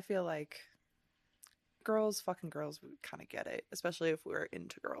lesbians, I feel like fucking girls would kind of get it, especially if we're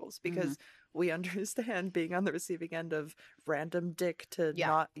into girls, because we understand being on the receiving end of random dick to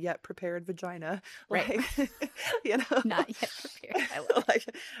not yet prepared vagina. Right. Like, you know, not yet prepared. I love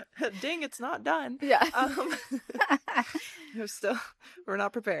like, ding, it's not done. Yeah. We're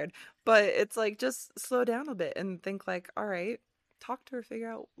not prepared. But it's like, just slow down a bit and think like, all right, talk to her, figure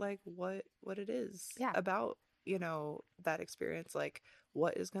out like what it is about, you know, that experience, like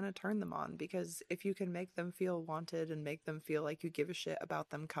what is going to turn them on, because if you can make them feel wanted and make them feel like you give a shit about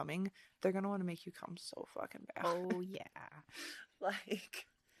them coming, they're going to want to make you come so fucking bad. Oh yeah. Like,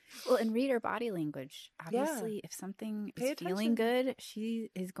 well, and read her body language. Obviously, if something is feeling good, she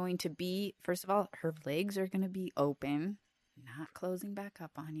is going to be, first of all, her legs are going to be open, not closing back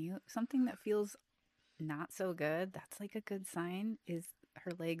up on you. Something that feels not so good, that's like a good sign, is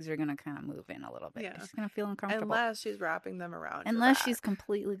her legs are going to kind of move in a little bit. Yeah. She's going to feel uncomfortable. Unless she's wrapping them around Unless she's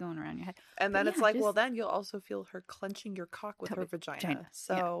completely going around your head. And then it's like, well, then you'll also feel her clenching your cock with her vagina.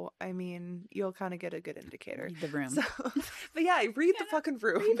 So, I mean, you'll kind of get a good indicator. Read the room. So, but yeah, read the fucking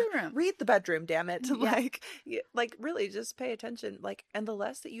room. Read the room. Read the bedroom, damn it. Like, really, just pay attention. Like, and the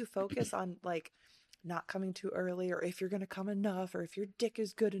less that you focus on, like, not coming too early, or if you're going to come enough, or if your dick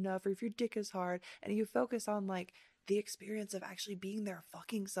is good enough, or if your dick is hard, and you focus on, like, the experience of actually being there,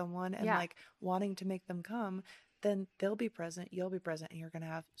 fucking someone, and Yeah. like wanting to make them come, then they'll be present, you'll be present, and you're gonna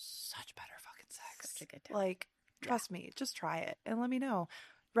have such better fucking sex. Such a good time. Like, trust me, just try it and let me know.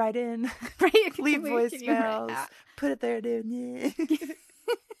 Write in, Right? leave voicemails, put it there, dude.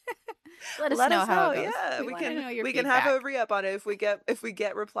 Let us know how it goes. Yeah, we can have a re-up on it. If we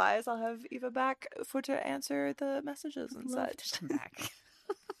get replies, I'll have Eva back to answer the messages and such. Come back.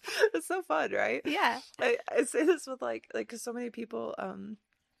 It's so fun, right? Yeah. I say this with like because so many people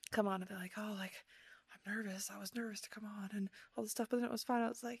come on and they're like, oh, like I'm nervous. I was nervous to come on and all this stuff, but then it was fun. I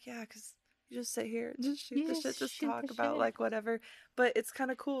was like, yeah, because you just sit here and just shoot the shit, just talk about like whatever. But it's kind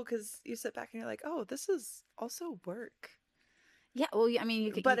of cool because you sit back and you're like, oh, this is also work. Yeah, well, I mean,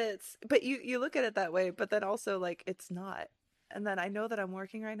 you could, but you look at it that way, but then also like it's not. And then I know that I'm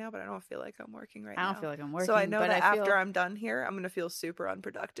working right now, but I don't feel like I'm working right now. I don't feel like I'm working. So I know that after I'm done here, I'm gonna feel super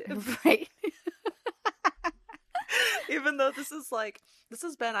unproductive. Right. Even though this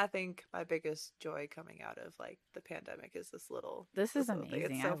has been, I think, my biggest joy coming out of like the pandemic is this is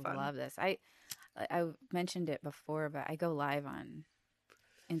amazing. It's so fun. Love this. I mentioned it before, but I go live on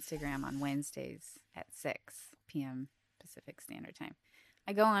Instagram on Wednesdays at 6 p.m. Pacific Standard Time.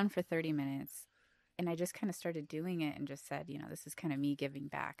 I go on for 30 minutes and I just kind of started doing it and just said, this is kind of me giving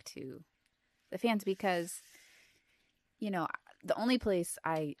back to the fans because, the only place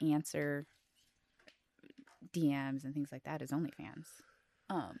I answer DMs and things like that is OnlyFans.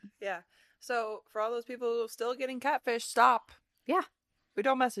 Yeah. So for all those people who are still getting catfish, stop. Yeah. We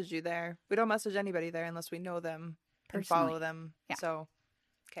don't message you there. We don't message anybody there unless we know them and follow them. Yeah. So,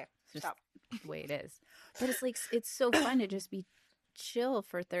 okay. Stop. The way it is. But it's like, it's so fun to just be chill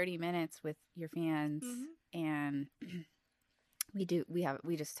for 30 minutes with your fans. Mm-hmm. And we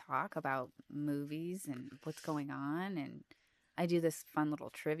just talk about movies and what's going on. And I do this fun little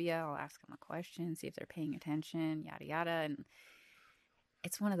trivia. I'll ask them a question, see if they're paying attention, yada, yada. And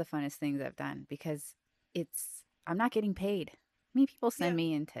it's one of the funnest things I've done because I'm not getting paid. I mean, people send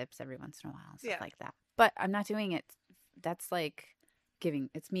me in tips every once in a while and stuff like that. But I'm not doing it. That's like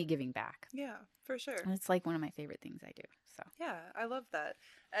it's me giving back. Yeah, for sure. And it's like one of my favorite things I do. So yeah, I love that.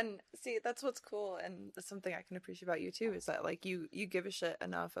 And see, that's what's cool, and that's something I can appreciate about you too, is that like you give a shit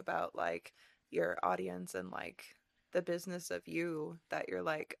enough about like your audience and like the business of you that you're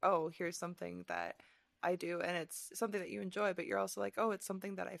like, oh, here's something that I do and it's something that you enjoy, but you're also like, oh, it's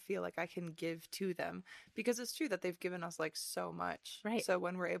something that I feel like I can give to them, because it's true that they've given us like so much. Right. So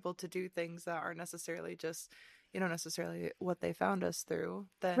when we're able to do things that aren't necessarily just necessarily what they found us through,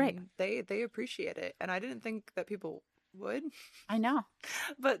 then they appreciate it. And I didn't think that people would. I know.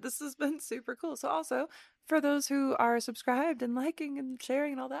 But this has been super cool. So also, for those who are subscribed and liking and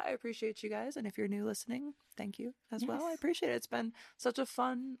sharing and all that, I appreciate you guys. And if you're new listening, thank you as well. I appreciate it. It's been such a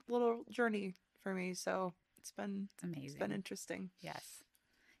fun little journey for me. So it's amazing. It's been interesting. Yes.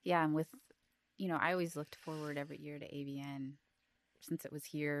 Yeah. And with, I always looked forward every year to AVN since it was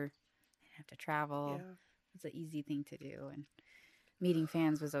here. I didn't have to travel. Yeah. It's an easy thing to do, and meeting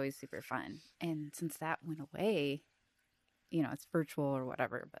fans was always super fun. And since that went away, it's virtual or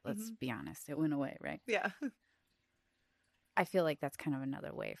whatever, but let's be honest, it went away, right? Yeah. I feel like that's kind of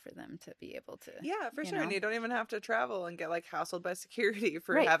another way for them to be able to. Yeah, for sure. And you don't even have to travel and get like hassled by security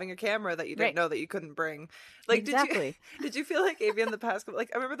for having a camera that you didn't know that you couldn't bring. Like, exactly. Did you feel like AVN the past?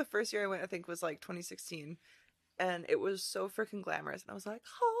 Like, I remember the first year I went, I think was like 2016, and it was so freaking glamorous, and I was like,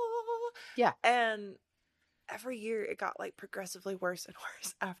 oh, yeah. And every year it got like progressively worse and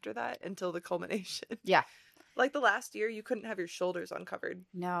worse after that until the culmination. Yeah. Like the last year you couldn't have your shoulders uncovered.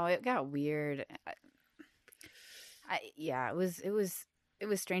 No, it got weird. It was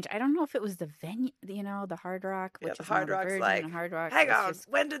strange. I don't know if it was the venue, the Hard Rock, which the is Hard Rock's like, Hard Rock. Hang on,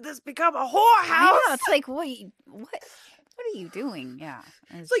 when did this become a whorehouse? It's like, what are you doing? Yeah.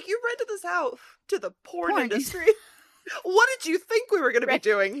 It's like you rented this out to the porn industry. What did you think we were going to be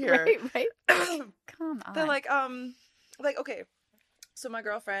doing here? Right. Come on. They're like, okay. So my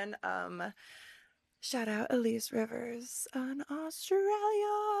girlfriend, shout out Elise Rivers in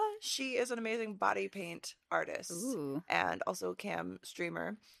Australia. She is an amazing body paint artist. Ooh. And also cam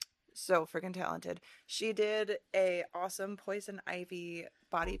streamer. So freaking talented. She did a awesome poison ivy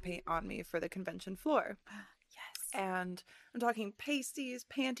body paint on me for the convention floor. Yes. And I'm talking pasties,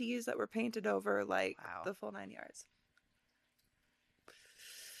 panties that were painted over like the full 9 yards.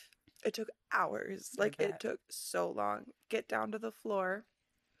 It took hours. Like, it took so long. Get down to the floor.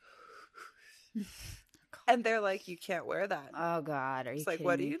 And they're like, you can't wear that. Oh, God. Are you kidding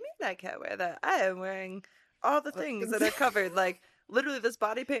what do me? you mean I can't wear that? I am wearing all the things that are covered. Like, literally, this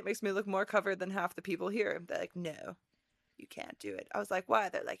body paint makes me look more covered than half the people here. They're like, no. you can't do it. I was like, why?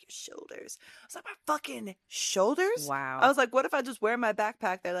 They're like, your shoulders. I was like, my fucking shoulders? Wow. I was like, what if I just wear my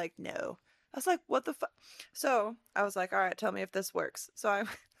backpack? They're like, no. I was like, what the fuck? So I was like, all right, tell me if this works. So I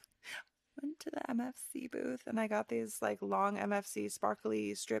went to the MFC booth and I got these like long MFC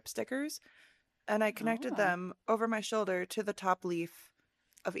sparkly strip stickers and I connected them over my shoulder to the top leaf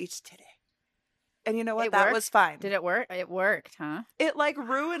of each titty. And you know what? That was fine. Did it work? It worked, huh? It like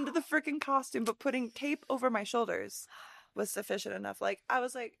ruined the freaking costume, but putting tape over my shoulders was sufficient enough. Like I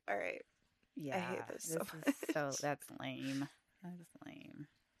was like, all right, yeah, I hate this so much. That's lame. That's lame.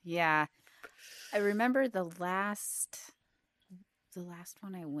 Yeah, I remember the last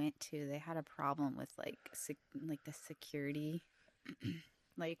one I went to. They had a problem with like the security,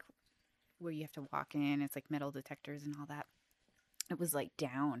 like where you have to walk in. It's like metal detectors and all that. It was like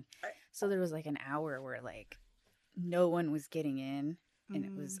down, so there was like an hour where like no one was getting in. And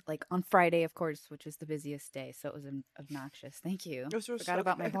it was like on Friday, of course, which was the busiest day. So it was obnoxious. Thank you. Forgot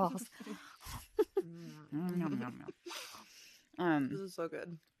about my balls. This is so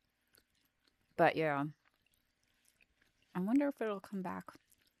good. But yeah, I wonder if it'll come back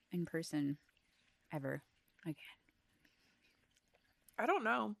in person ever again. I don't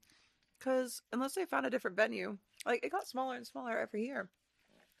know. Because unless they found a different venue, like it got smaller and smaller every year.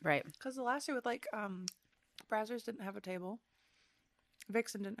 Right. Because the last year with like Brazzers didn't have a table.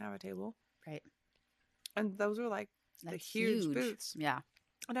 Vixen didn't have a table. Right. And those were like the huge booths. Yeah.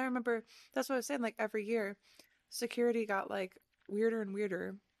 And I remember, that's what I was saying, like every year, security got like weirder and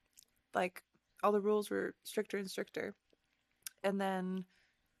weirder. Like all the rules were stricter and stricter. And then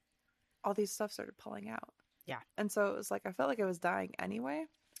all these stuff started pulling out. Yeah. And so it was like, I felt like it was dying anyway.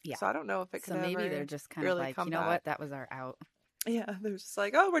 Yeah. So I don't know if it could ever maybe they're just kind really of like, you know back. what? That was our out. Yeah. They're just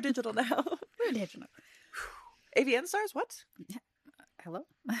like, oh, we're digital now. We're digital. AVN stars? What? Hello?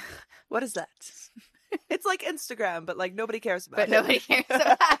 What is that? It's like Instagram, but like nobody cares about but it. nobody cares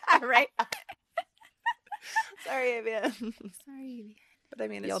about it, right? Sorry, AVN. Sorry, AVN. But I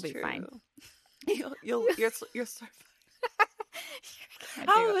mean, it's You'll be true. fine. You're so fine.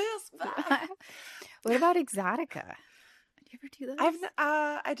 How is fine. What about Exotica? Did you ever do those?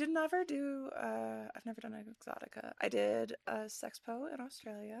 I did never do. I've never done Exotica. I did a Sexpo in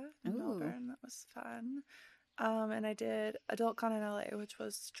Australia, in Melbourne. That was fun. And I did Adult Con in LA, which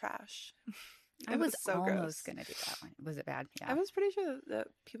was trash. I was so almost gross. gonna do that one. Was it bad? Yeah. I was pretty sure that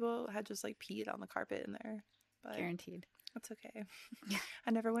people had just like peed on the carpet in there. But guaranteed. That's okay.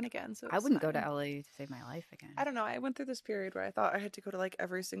 I never went again, so I wouldn't go to LA to save my life again. I don't know. I went through this period where I thought I had to go to like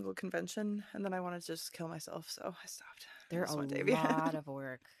every single convention, and then I wanted to just kill myself, so I stopped. They're a lot of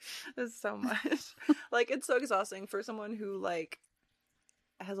work. It's so much. Like it's so exhausting for someone who like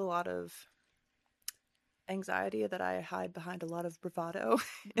has a lot of anxiety that I hide behind a lot of bravado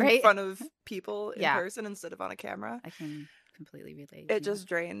in front of people in person instead of on a camera. I can completely relate. It just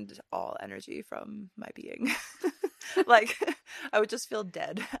drained all energy from my being. Like I would just feel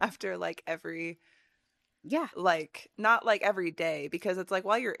dead after like every like not like every day, because it's like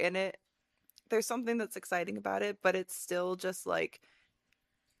while you're in it there's something that's exciting about it, but it's still just like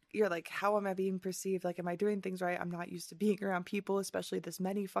you're like, how am I being perceived? Like, am I doing things right? I'm not used to being around people, especially this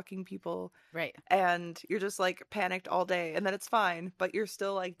many fucking people. Right. And you're just like panicked all day, and then it's fine, but you're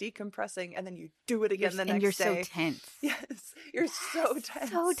still like decompressing, and then you do it again the next day. And you're so tense. Yes. You're so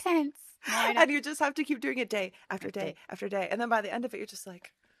tense. So tense. And you just have to keep doing it day after day after day. And then by the end of it, you're just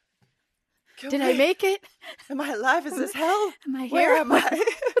like, did I make it? Am I alive? Is this hell? Am I here? Where am I?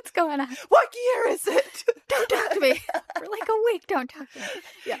 What's going on? What year is it? Don't talk to me. For like a week, don't talk to me.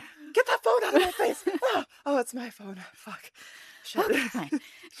 Yeah. Get that phone out of my face. Oh, it's my phone. Fuck. Shit. Okay, fine.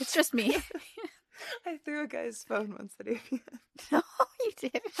 It's just me. I threw a guy's phone once at AVN. No, you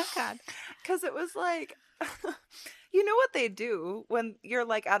did? Oh, God. Because it was like, you know what they do when you're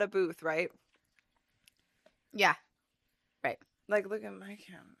like at a booth, right? Yeah. Right. Like, look at my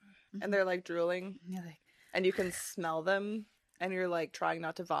camera. And they're like drooling. And you can smell them. And you're like trying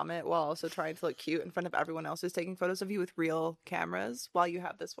not to vomit while also trying to look cute in front of everyone else who's taking photos of you with real cameras while you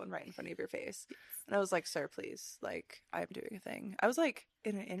have this one right in front of your face. And I was like, sir, please. Like, I'm doing a thing. I was like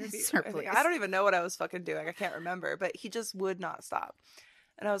in an interview. Sir, please. I don't even know what I was fucking doing. I can't remember. But he just would not stop.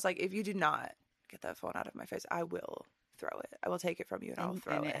 And I was like, if you do not get that phone out of my face, I will throw it. I will take it from you and I'll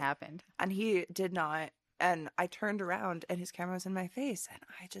throw it. And it happened. And he did not. And I turned around and his camera was in my face. And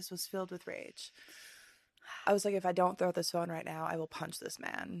I just was filled with rage. I was like, if I don't throw this phone right now, I will punch this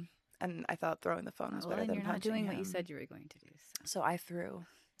man. And I thought throwing the phone was better than punching him. You're not doing what you said you were going to do. So I threw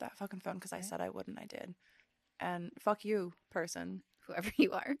that fucking phone because I said I wouldn't. I did. And fuck you, person. Whoever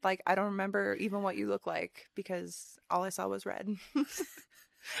you are. Like, I don't remember even what you look like because all I saw was red.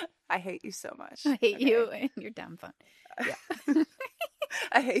 I hate you so much. I hate you and your dumb phone. Yeah.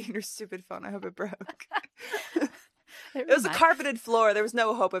 I hate you and your stupid phone. I hope it broke. It was a carpeted floor. There was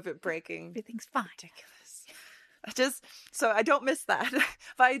no hope of it breaking. Everything's fine. Ridiculous. So I don't miss that.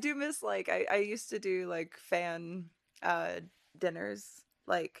 But I do miss, like, I used to do, like, fan dinners.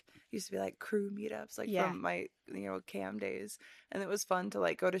 Like, used to be, like, crew meetups, like, from my, cam days. And it was fun to,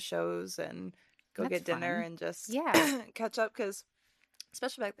 like, go to shows and go get dinner and just catch up. Because,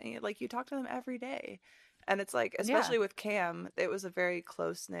 especially back then, like, you talk to them every day. And it's like, especially with Cam, it was a very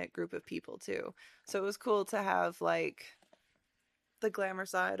close-knit group of people, too. So it was cool to have, like, the glamour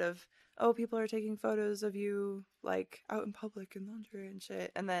side of, oh, people are taking photos of you, like, out in public in lingerie and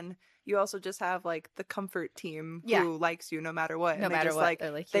shit. And then you also just have, like, the comfort team who likes you no matter what. No and matter just, what.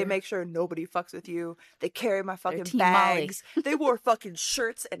 Like, they make sure nobody fucks with you. They carry my fucking bags. They wore fucking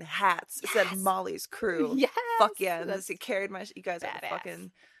shirts and hats. It said Molly's crew. Yes. Fuck yeah. And they carried my... You guys are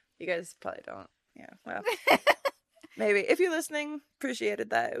fucking... You guys probably don't. Yeah, well, maybe. If you're listening,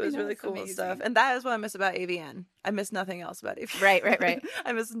 appreciated that. It was really cool and stuff. And that is what I miss about AVN. I miss nothing else about AVN. Right.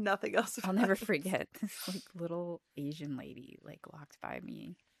 I miss nothing else about I'll never forget this, like, little Asian lady, like, walked by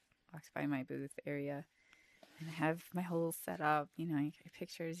my booth area. And I have my whole setup, you get your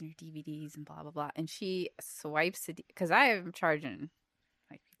pictures and your DVDs and blah, blah, blah. And she swipes it, because I am charging,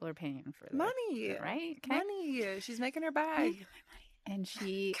 like, people are paying for money. Right? Okay. Money. She's making her bag. And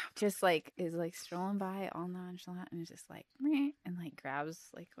she just, like, is, like, strolling by all nonchalant and is just like, meh, and, like, grabs,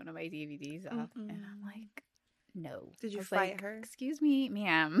 like, one of my DVDs off. And I'm like, no. Did you fight her? Excuse me,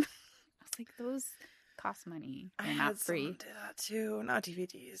 ma'am. I was like, those cost money. They're not free. I did that too. Not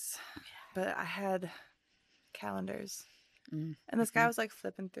DVDs. But I had calendars. And this guy was, like,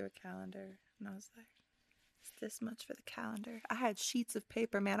 flipping through a calendar. And I was like, this much for the calendar. I had sheets of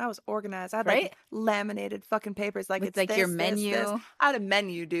paper, man. I was organized. I had like laminated fucking papers, like, with, it's like, this, your menu. This. I had a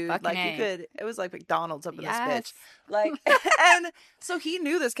menu, dude. Fucking like A. You could. It was like McDonald's up in this bitch. Like, and so he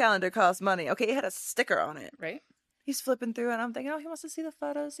knew this calendar cost money. Okay, it had a sticker on it. Right. He's flipping through, and I'm thinking, oh, he wants to see the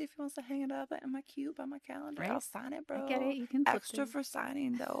photos, see if he wants to hang it up in my cube on my calendar. I'll sign it, bro. I get it. You can extra for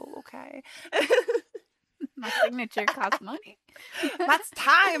signing, though. Okay. My signature costs money. That's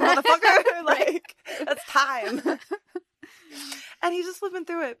time, motherfucker. Like, that's time. And he's just flipping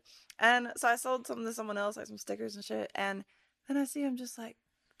through it. And so I sold something to someone else, like some stickers and shit. And then I see him just like,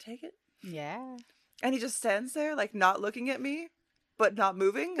 take it. Yeah. And he just stands there, like, not looking at me, but not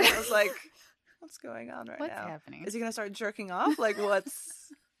moving. And I was like, what's going on now? What's happening? Is he going to start jerking off? Like,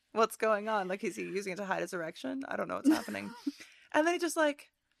 what's going on? Like, is he using it to hide his erection? I don't know what's happening. And then he just, like,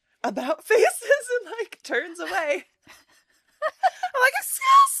 about faces and, like, turns away. I'm like,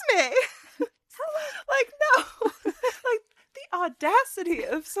 excuse me. Like, no. Like, the audacity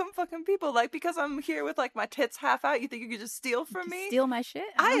of some fucking people. Like, because I'm here with, like, my tits half out, you think you could just steal from me? Steal my shit?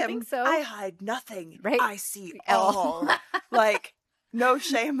 I don't think so. I hide nothing. Right? I see all. Like, no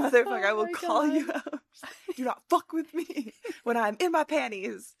shame, motherfucker. I will call you out. Do not fuck with me when I'm in my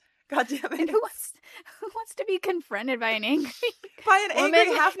panties. God damn it. And who wants to be confronted by an angry angry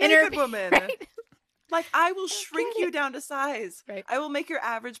half-naked woman? Right? Like, I will shrink you down to size. Right. I will make your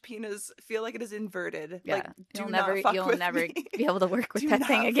average penis feel like it is inverted. Yeah. Like, you'll never me. be able to work with that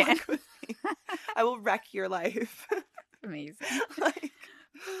thing again. I will wreck your life. Amazing. Like,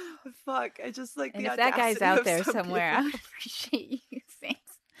 fuck. I just like and the if that guy's out there somewhere, people. I would appreciate you saying.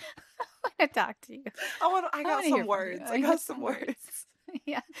 I want to talk to you. I got some words. I got some words.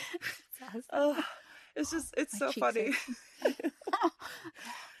 Yeah. Awesome. It's so funny.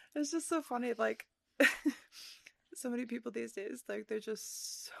 It's just so funny. Like, so many people these days, like, they're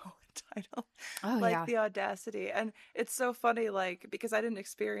just so entitled. Oh, like, yeah. the audacity. And it's so funny, like, because I didn't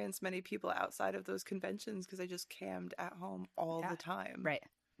experience many people outside of those conventions because I just cammed at home all the time. Right.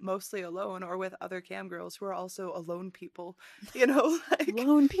 Mostly alone or with other cam girls who are also alone people, you know, like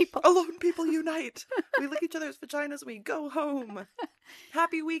alone people unite. We lick each other's vaginas and we go home.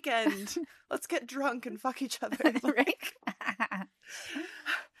 Happy weekend. Let's get drunk and fuck each other. Like, right.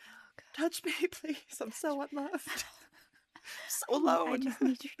 touch me, please. I'm so unloved. So alone. I just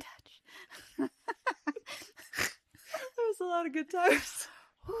need your touch. There was a lot of good times.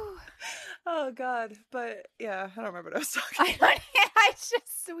 Oh God, but yeah, I don't remember what I was talking about.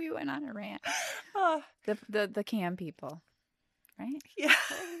 We went on a rant. Oh. The cam people, right? Yeah.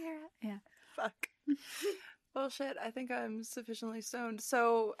 Yeah. Fuck. Well, shit. I think I'm sufficiently stoned.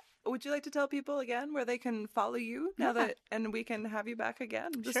 So, would you like to tell people again where they can follow you now that, and we can have you back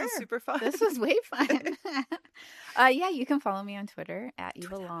again? This is super fun. This was way fun. Yeah, you can follow me on Twitter at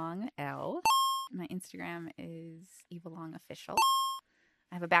EvaLongL. My Instagram is EvaLongOfficial.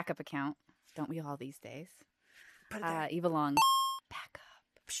 I have a backup account. Don't we all these days? EvaLong Backup.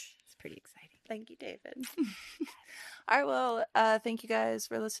 pretty exciting. Thank you, David. All right, well, thank you guys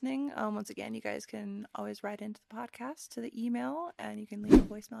for listening. Once again, you guys can always write into the podcast to the email, and you can leave a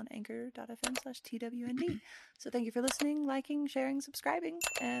voicemail on anchor.fm/TWND. So thank you for listening, liking, sharing, subscribing,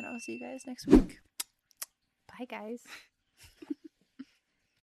 and I'll see you guys next week. Bye, guys.